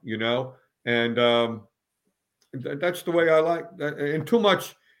now, and that's the way I like that. And too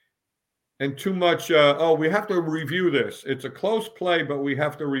much. We have to review this. It's a close play, but we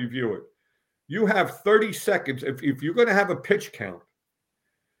have to review it. You have 30 seconds. If you're going to have a pitch count,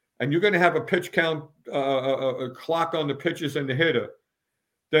 and you're going to have a pitch count, a clock on the pitches and the hitter,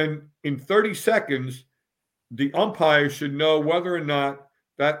 then in 30 seconds, the umpire should know whether or not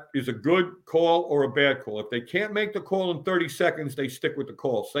that is a good call or a bad call. If they can't make the call in 30 seconds, they stick with the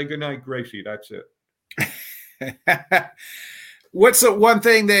call. Say goodnight, Gracie. That's it. What's the one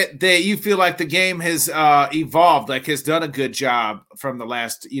thing that you feel like the game has evolved, like has done a good job from the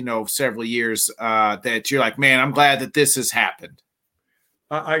last, several years that you're like, man, I'm glad that this has happened?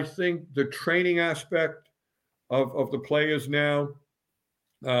 I think the training aspect of the players now,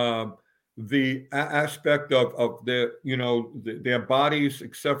 the aspect of their, their bodies,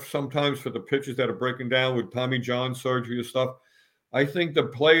 except sometimes for the pitches that are breaking down with Tommy John surgery and stuff. I think the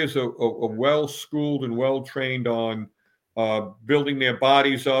players are well schooled and well trained on building their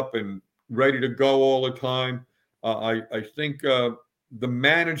bodies up and ready to go all the time. I think the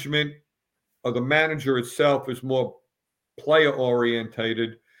management of the manager itself is more player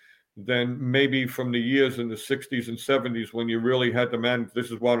orientated than maybe from the years in the 60s and 70s when you really had to manage,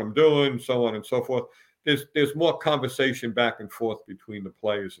 this is what I'm doing, so on and so forth. There's more conversation back and forth between the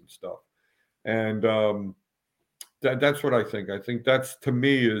players and stuff. And that's what I think. I think that's, to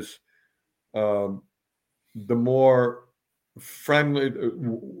me, is the more friendly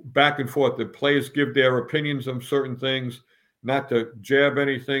back and forth. The players give their opinions on certain things, not to jab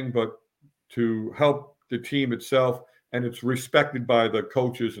anything, but to help the team itself. And it's respected by the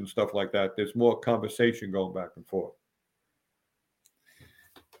coaches and stuff like that. There's more conversation going back and forth.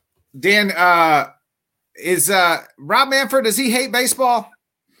 Dan, is Rob Manfred, does he hate baseball?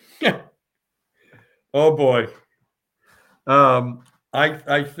 Oh, boy.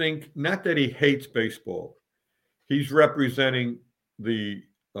 I think not that he hates baseball. He's representing the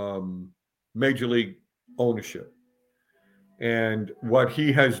Major League ownership. And what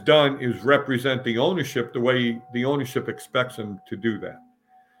he has done is represent the ownership the way the ownership expects him to do that.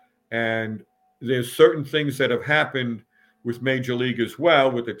 And there's certain things that have happened with Major League as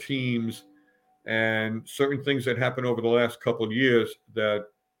well, with the teams, and certain things that happened over the last couple of years that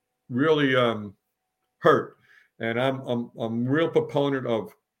really hurt. And I'm real proponent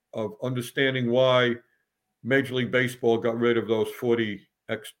of understanding why Major League Baseball got rid of those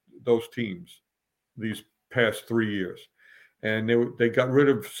those teams these past 3 years. And they got rid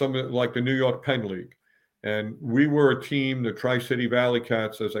of some like the New York Penn League. And we were a team, the Tri-City Valley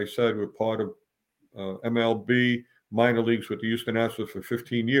Cats, as I said, were part of MLB minor leagues with the Houston Astros for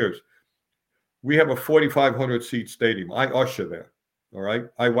 15 years. We have a 4,500 seat stadium. I usher there. All right.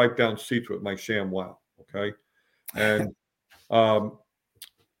 I wipe down seats with my ShamWow. Okay. And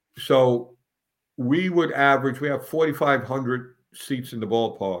so we would average, we have 4,500 seats in the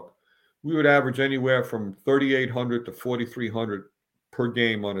ballpark. We would average anywhere from 3,800 to 4,300 per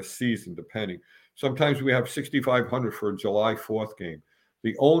game on a season, depending. Sometimes we have 6,500 for a July 4th game.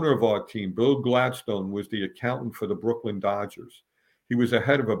 The owner of our team, Bill Gladstone, was the accountant for the Brooklyn Dodgers. He was the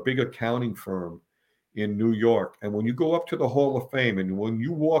head of a big accounting firm in New York. And when you go up to the Hall of Fame and when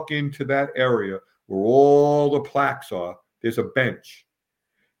you walk into that area where all the plaques are, there's a bench.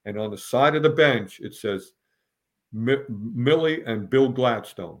 And on the side of the bench, it says Millie and Bill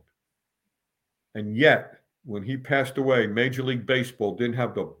Gladstone. And yet, when he passed away, Major League Baseball didn't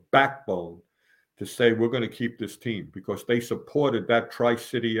have the backbone to say, we're going to keep this team, because they supported that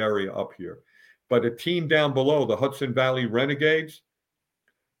Tri-City area up here. But a team down below, the Hudson Valley Renegades,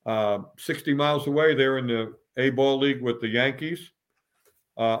 60 miles away, they're in the A-ball league with the Yankees.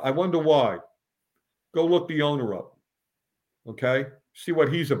 I wonder why. Go look the owner up, okay? See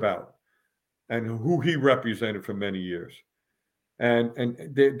what he's about and who he represented for many years. And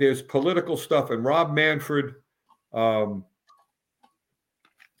there's political stuff. And Rob Manfred, I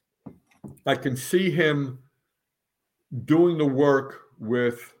can see him doing the work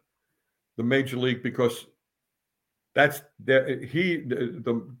with the Major League, because That's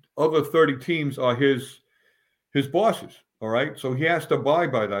the other 30 teams are his bosses. All right. So he has to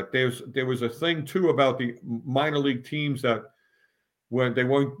abide by that. There was a thing too about the minor league teams that when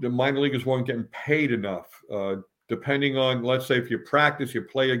the minor leaguers weren't getting paid enough, depending on, let's say, if you practice, you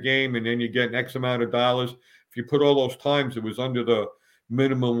play a game, and then you get an X amount of dollars. If you put all those times, it was under the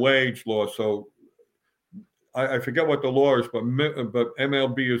minimum wage law. So I forget what the law is, but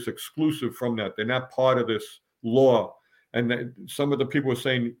MLB is exclusive from that. They're not part of this law. And some of the people are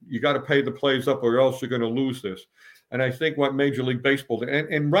saying, you got to pay the players up or else you're going to lose this. And I think what Major League Baseball,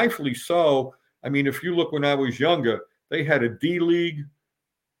 and rightfully so, I mean, if you look when I was younger, they had a D League,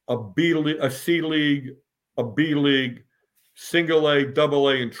 a B League, a C League, a B League, single A, double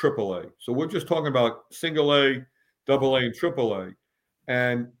A, and triple A. So we're just talking about single A, double A, and triple A.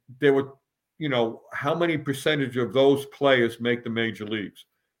 And there were, how many percentage of those players make the major leagues?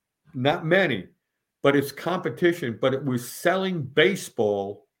 Not many, but it's competition. But it was selling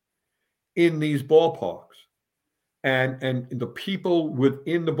baseball in these ballparks. And the people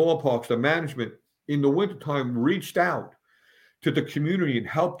within the ballparks, the management in the wintertime reached out to the community and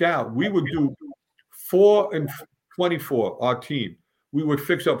helped out. We would do 4 and 24, our team. We would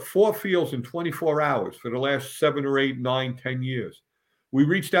fix up 4 fields in 24 hours for the last 7 or 8, 9, 10 years. We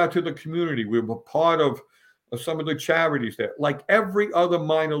reached out to the community. We were part of some of the charities there, like every other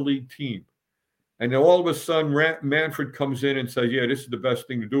minor league team. And then all of a sudden, Manfred comes in and says, yeah, this is the best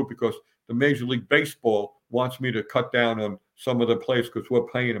thing to do because the Major League Baseball wants me to cut down on some of the players because we're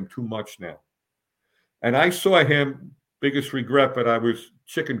paying them too much now. And I saw him, biggest regret, but I was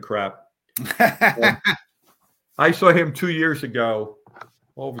chicken crap. I saw him 2 years ago,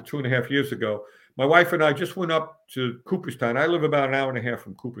 over 2.5 years ago. My wife and I just went up to Cooperstown. I live about an hour and a half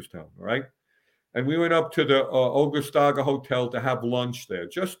from Cooperstown, right? And we went up to the Augustaga Hotel to have lunch there,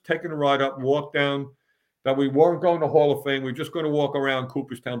 just taking a ride up, walk down. That we weren't going to Hall of Fame. We're just going to walk around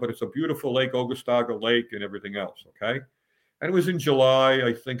Cooperstown, but it's a beautiful lake, Augustaga Lake, and everything else, okay? And it was in July,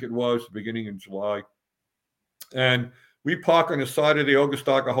 I think it was, beginning in July. And we park on the side of the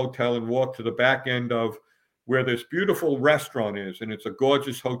Augustaga Hotel and walk to the back end of where this beautiful restaurant is, and it's a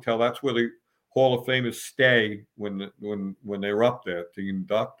gorgeous hotel. That's where the Hall of Famers stay when they're up there to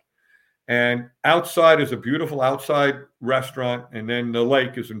induct. And outside is a beautiful outside restaurant, and then the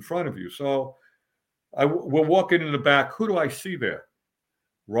lake is in front of you. So we're walking in the back. Who do I see there?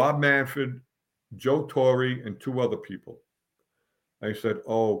 Rob Manfred, Joe Torre, and 2 other people. I said,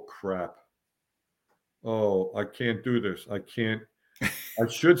 oh, crap. Oh, I can't do this. I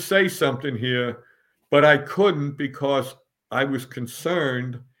should say something here, but I couldn't because I was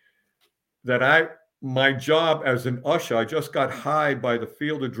concerned that my job as an usher, I just got hired by the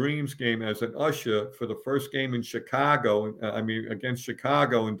Field of Dreams game as an usher for the first game in Chicago, against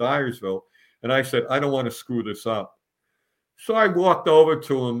Chicago in Dyersville. And I said, I don't want to screw this up. So I walked over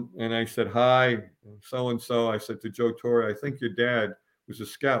to him and I said, hi, so-and-so. I said to Joe Torre, I think your dad was a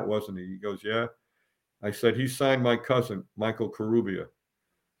scout, wasn't he? He goes, yeah. I said, he signed my cousin, Michael Carubia.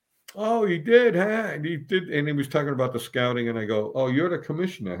 Oh, he did, huh? And he did. And he was talking about the scouting. And I go, oh, you're the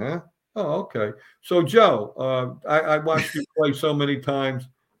commissioner, huh? Oh, okay. So, Joe, I watched you play so many times.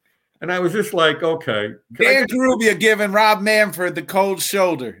 And I was just like, okay. Dan Carubia giving Rob Manfred the cold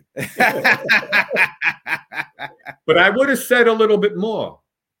shoulder. But I would have said a little bit more.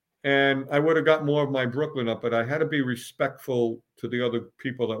 And I would have got more of my Brooklyn up. But I had to be respectful to the other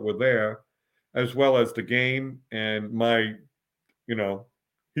people that were there, as well as the game. And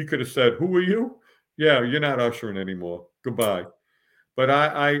he could have said, who are you? Yeah, you're not ushering anymore. Goodbye. But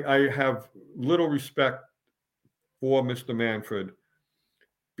I have little respect for Mr. Manfred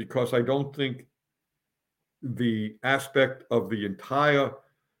because I don't think the aspect of the entire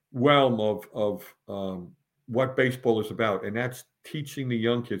realm of what baseball is about, and that's teaching the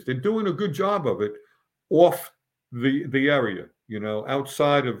young kids. They're doing a good job of it off the area,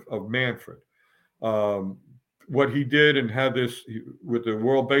 outside of Manfred. What he did and had this with the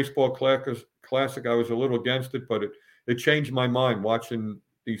World Baseball Classic, I was a little against it, but it changed my mind watching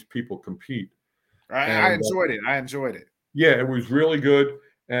these people compete. I enjoyed it. Yeah, it was really good.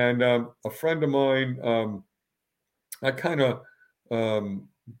 And a friend of mine,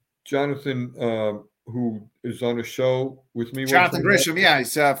 Jonathan, who is on a show with me. Jonathan Grisham, yeah,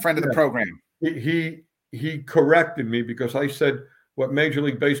 he's a friend of the program. He corrected me because I said what Major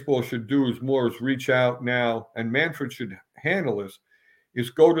League Baseball should do is reach out now, and Manfred should handle this, is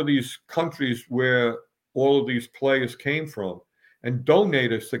go to these countries where all of these players came from and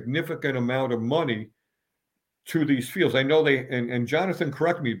donate a significant amount of money to these fields. I know and Jonathan,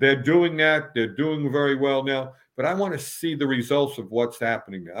 correct me, they're doing that. They're doing very well now, but I want to see the results of what's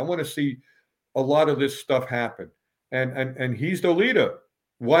happening now. I want to see a lot of this stuff happen. and he's the leader.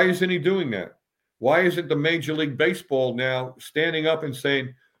 Why isn't he doing that? Why isn't the Major League Baseball now standing up and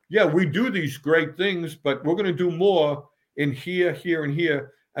saying, yeah, we do these great things, but we're going to do more in here, here, and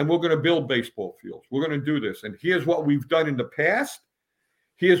here, and we're going to build baseball fields. We're going to do this. And here's what we've done in the past.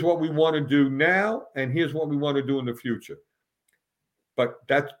 Here's what we want to do now, and here's what we want to do in the future. But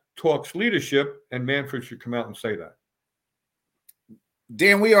that talks leadership, and Manfred should come out and say that.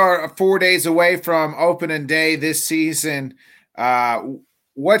 Dan, we are 4 days away from opening day this season.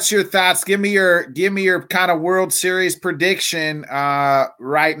 What's your thoughts? Give me your kind of World Series prediction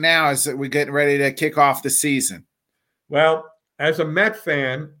right now as we're getting ready to kick off the season. Well, as a Met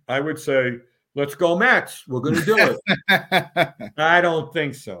fan, I would say, let's go Mets. We're going to do it. I don't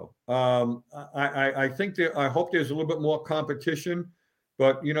think so. I think I hope there's a little bit more competition,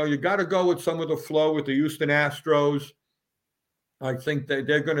 but you got to go with some of the flow with the Houston Astros. I think that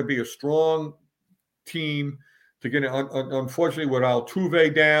they're going to be a strong team to get it. Unfortunately, with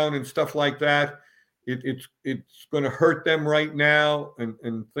Altuve down and stuff like that, it's going to hurt them right now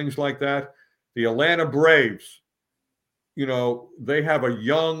and things like that. The Atlanta Braves, they have a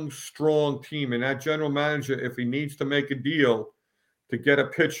young, strong team, and that general manager, if he needs to make a deal to get a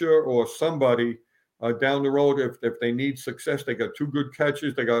pitcher or somebody down the road, if they need success, they got two good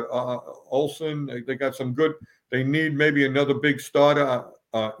catchers. They got Olsen. They got some good. They need maybe another big starter.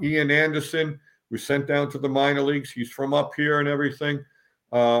 Ian Anderson was sent down to the minor leagues. He's from up here and everything.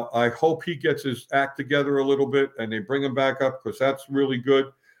 I hope he gets his act together a little bit and they bring him back up because that's really good.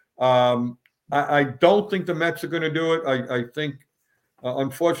 I don't think the Mets are going to do it. I think,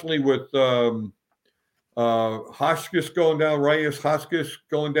 unfortunately, with Hoskins going down, Reyes Hoskins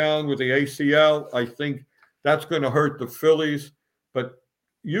going down with the ACL, I think that's going to hurt the Phillies. But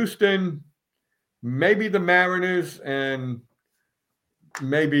Houston, maybe the Mariners, and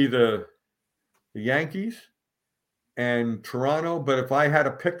maybe the Yankees and Toronto. But if I had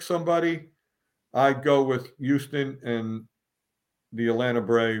to pick somebody, I'd go with Houston and the Atlanta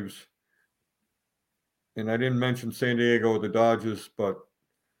Braves. And I didn't mention San Diego or the Dodgers, but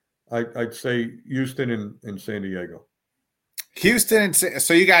I'd say Houston and San Diego.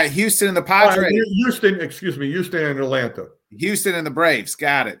 So you got Houston and the Padres. Houston and Atlanta. Houston and the Braves.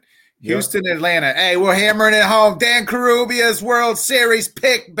 Got it. Houston and Atlanta. Hey, we're hammering it home. Dan Carubia's World Series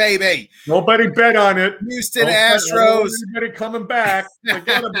pick, baby. Nobody bet on it. Houston Astros. Nobody coming back.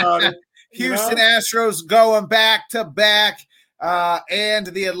 Forget about it. Houston Astros going back to back. And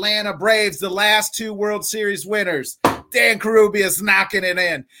the Atlanta Braves, the last two World Series winners. Dan Carubia's knocking it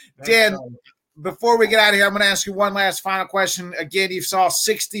in. Dan, before we get out of here, I'm going to ask you one last final question. Again, you saw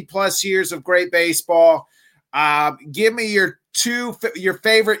 60-plus years of great baseball. Give me your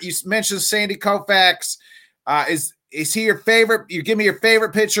favorite. You mentioned Sandy Koufax. Is he your favorite? You give me your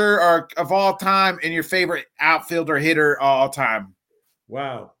favorite pitcher of all time and your favorite outfielder hitter all time.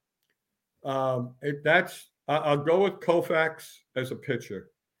 Wow. I'll go with Koufax as a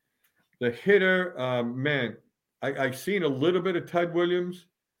pitcher. The hitter, man, I've seen a little bit of Ted Williams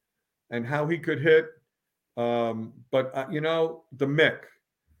and how he could hit. But the Mick,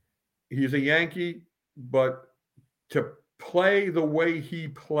 he's a Yankee, but to play the way he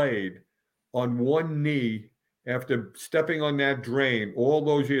played on one knee after stepping on that drain all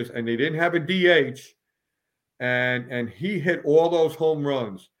those years, and they didn't have a DH, and he hit all those home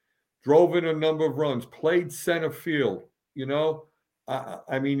runs, drove in a number of runs, played center field.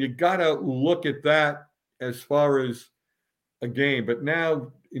 I mean, you got to look at that as far as a game. But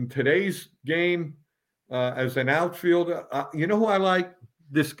now in today's game, as an outfielder, you know who I like?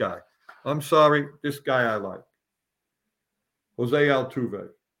 This guy. I'm sorry, this guy I like. Jose Altuve.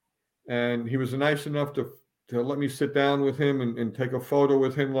 And he was nice enough to let me sit down with him and take a photo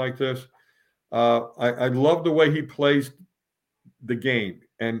with him like this. I love the way he plays the game.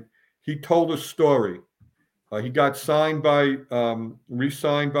 And he told a story. He got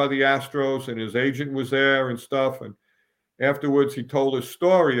re-signed by the Astros, and his agent was there and stuff. And afterwards, he told a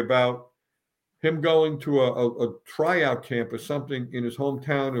story about him going to a tryout camp or something in his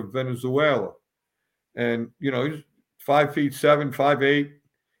hometown of Venezuela. And, he's 5'7", 5'8".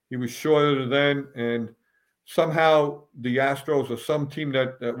 He was shorter then. And somehow the Astros or some team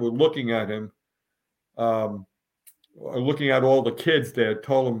that were looking at him, looking at all the kids there,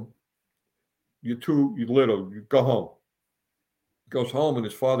 told him, you're little, you go home. He goes home and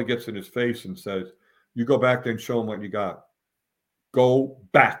his father gets in his face and says, you go back there and show him what you got. Go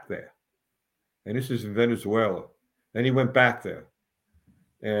back there. And this is in Venezuela. And he went back there.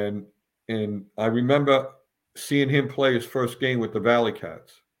 And I remember seeing him play his first game with the Valley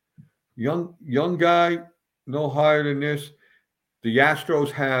Cats. Young guy, no higher than this. The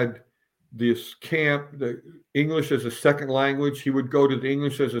Astros had this camp, the English as a second language. He would go to the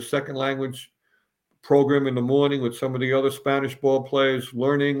English as a second language program in the morning with some of the other Spanish ball players,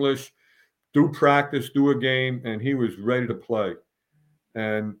 learn English, do practice, do a game, and he was ready to play.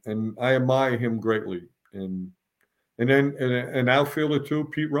 And I admire him greatly. And then an outfielder too,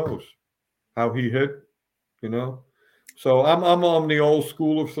 Pete Rose, how he hit, you know. So I'm on the old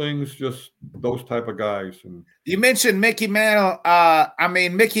school of things, just those type of guys. And you mentioned Mickey Mantle. I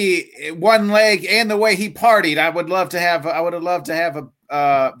mean, Mickey, one leg and the way he partied. I would have loved to have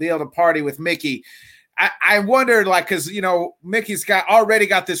be able to party with Mickey. I wondered, like, because Mickey's already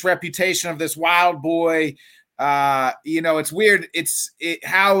got this reputation of this wild boy. It's weird.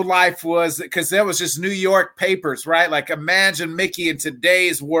 How life was, because that was just New York papers, right? Like, imagine Mickey in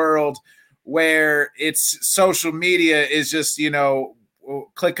today's world where it's social media is just,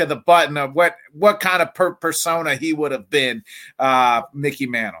 click of the button of what kind of persona he would have been, Mickey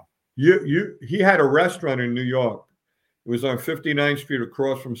Mantle. He had a restaurant in New York. It was on 59th Street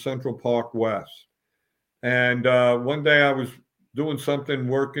across from Central Park West. And one day I was doing something,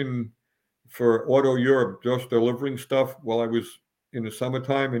 working for Auto Europe, just delivering stuff while I was in the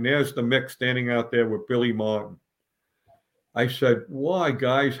summertime. And there's the Mick standing out there with Billy Martin. I said, "Why,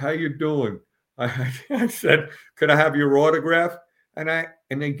 guys? How you doing?" I said, "Could I have your autograph?" And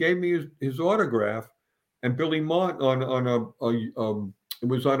they gave me his autograph, and Billy Martin on it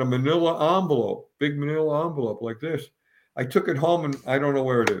was on a Manila envelope, big Manila envelope like this. I took it home, and I don't know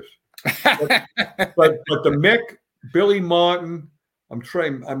where it is. but the Mick, Billy Martin, I'm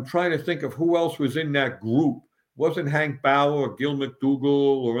trying to think of who else was in that group. It wasn't Hank Bauer or Gil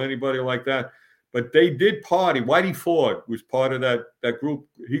McDougall or anybody like that. But they did party. Whitey Ford was part of that group.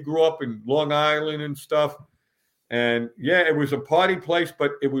 He grew up in Long Island and stuff. And, yeah, it was a party place,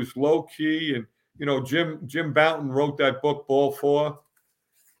 but it was low-key. And, Jim Bouton wrote that book, Ball 4.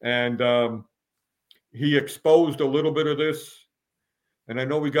 And he exposed a little bit of this. And I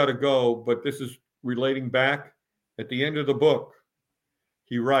know we got to go, but this is relating back. At the end of the book,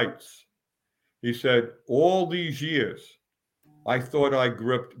 he writes, he said, "All these years, I thought I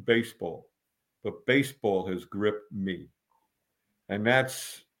gripped baseball. But baseball has gripped me." And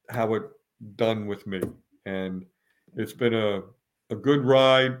that's how it done with me. And it's been a good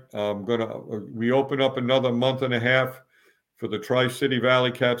ride. We open up another month and a half for the Tri-City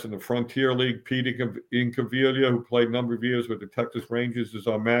Valley Cats in the Frontier League. Pete Incaviglia, who played a number of years with the Texas Rangers, is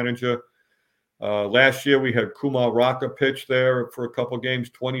our manager. Last year we had Kumar Raka pitch there for a couple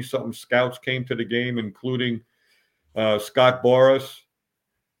games. 20-something scouts came to the game, including Scott Boras.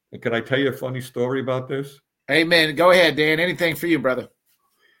 And can I tell you a funny story about this? Hey, man, go ahead, Dan. Anything for you, brother.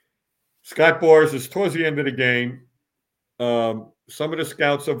 Scott Boras is towards the end of the game. Some of the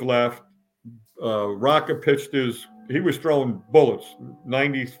scouts have left. Raka pitched he was throwing bullets,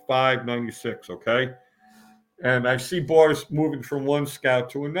 95, 96, okay? And I see Boras moving from one scout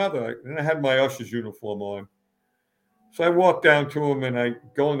to another. And I had my usher's uniform on. So I walk down to him, and I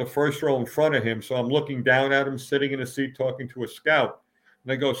go in the first row in front of him. So I'm looking down at him, sitting in a seat, talking to a scout.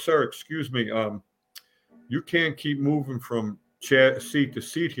 And I go, "Sir, excuse me, you can't keep moving from seat to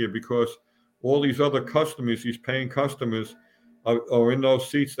seat here because all these other customers, these paying customers, are in those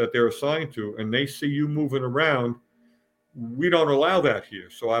seats that they're assigned to, and they see you moving around. We don't allow that here.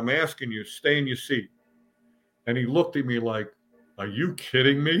 So I'm asking you, stay in your seat." And he looked at me like, "Are you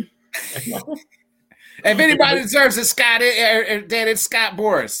kidding me?" If anybody deserves a Scott, Dan, it's Scott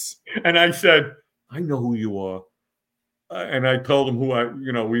Boras. And I said, "I know who you are." And I told him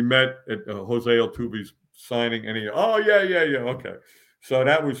we met at Jose Altuve's signing, and yeah, okay. So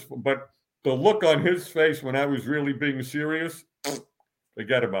that was, but the look on his face when I was really being serious,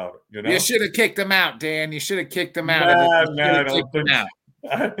 forget about it. You should have kicked him out, Dan. You should have kicked him out. I don't think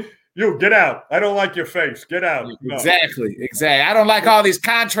so. You get out. I don't like your face. Get out. No. Exactly. I don't like all these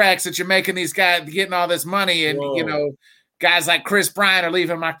contracts that you're making these guys getting all this money, and guys like Chris Bryant are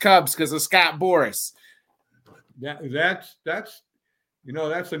leaving my Cubs because of Scott Boras. That's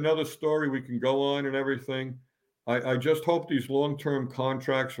another story we can go on and everything. I just hope these long-term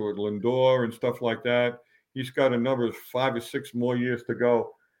contracts with Lindor and stuff like that, he's got another 5 or 6 more years to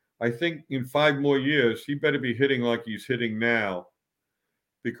go. I think in 5 more years, he better be hitting like he's hitting now,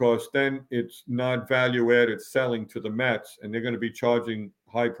 because then it's not value-added selling to the Mets, and they're going to be charging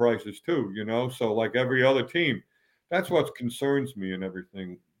high prices too, So like every other team, that's what concerns me and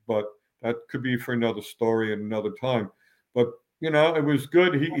everything. But that could be for another story and another time. But, it was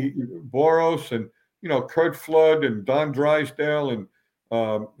good. He Boros and, Kurt Flood and Don Drysdale and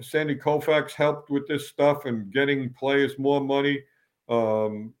Sandy Koufax helped with this stuff and getting players more money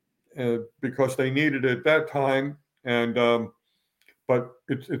because they needed it at that time. And but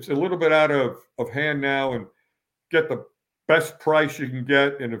it's a little bit out of hand now, and get the best price you can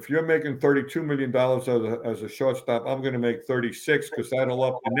get. And if you're making $32 million as a shortstop, I'm going to make 36 because that'll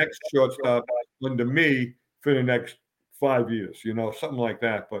up the next shortstop under me for the next 5 years, something like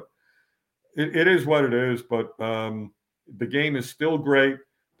that. But it is what it is. But the game is still great.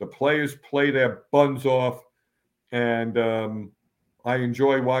 The players play their buns off, and I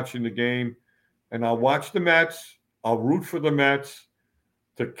enjoy watching the game. And I'll watch the Mets. I'll root for the Mets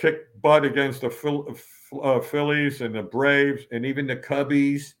to kick butt against the Phillies and the Braves and even the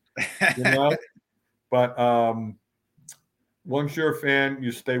Cubbies, But once you're a fan,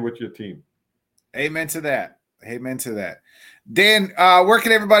 you stay with your team. Amen to that. Amen to that. Dan, where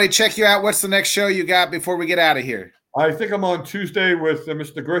can everybody check you out? What's the next show you got before we get out of here? I think I'm on Tuesday with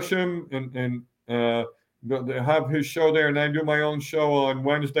Mr. Grisham, and they have his show there, and I do my own show on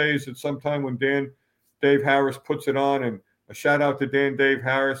Wednesdays at some time when Dave Harris puts it on. And a shout out to Dave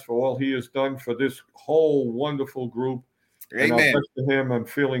Harris for all he has done for this whole wonderful group. Amen. And to him, I'm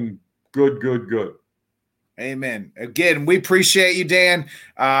feeling good. Amen. Again, we appreciate you, Dan.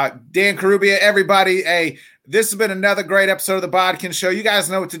 Dan Carubia, everybody. Hey, this has been another great episode of the Bodkin Show. You guys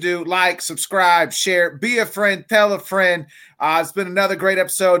know what to do. Like, subscribe, share, be a friend, tell a friend. It's been another great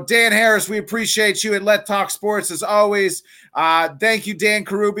episode. Dan Harris, we appreciate you at Let Talk Sports as always. Thank you, Dan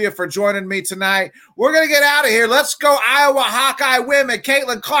Carubia, for joining me tonight. We're going to get out of here. Let's go Iowa Hawkeye women.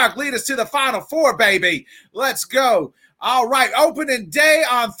 Caitlin Clark, lead us to the Final Four, baby. Let's go. All right, opening day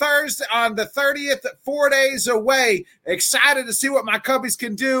on Thursday, on the 30th, 4 days away. Excited to see what my Cubbies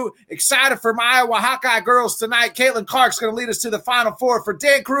can do. Excited for my Iowa Hawkeye girls tonight. Caitlin Clark's going to lead us to the Final Four. For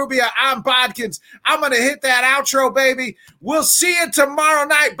Dan Carubia, I'm Bodkins. I'm going to hit that outro, baby. We'll see you tomorrow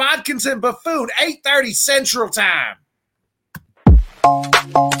night. Bodkins and Buffoon, 8:30 Central Time.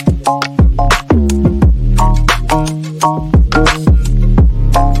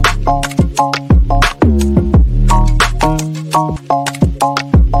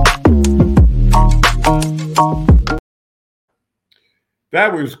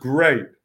 That was great.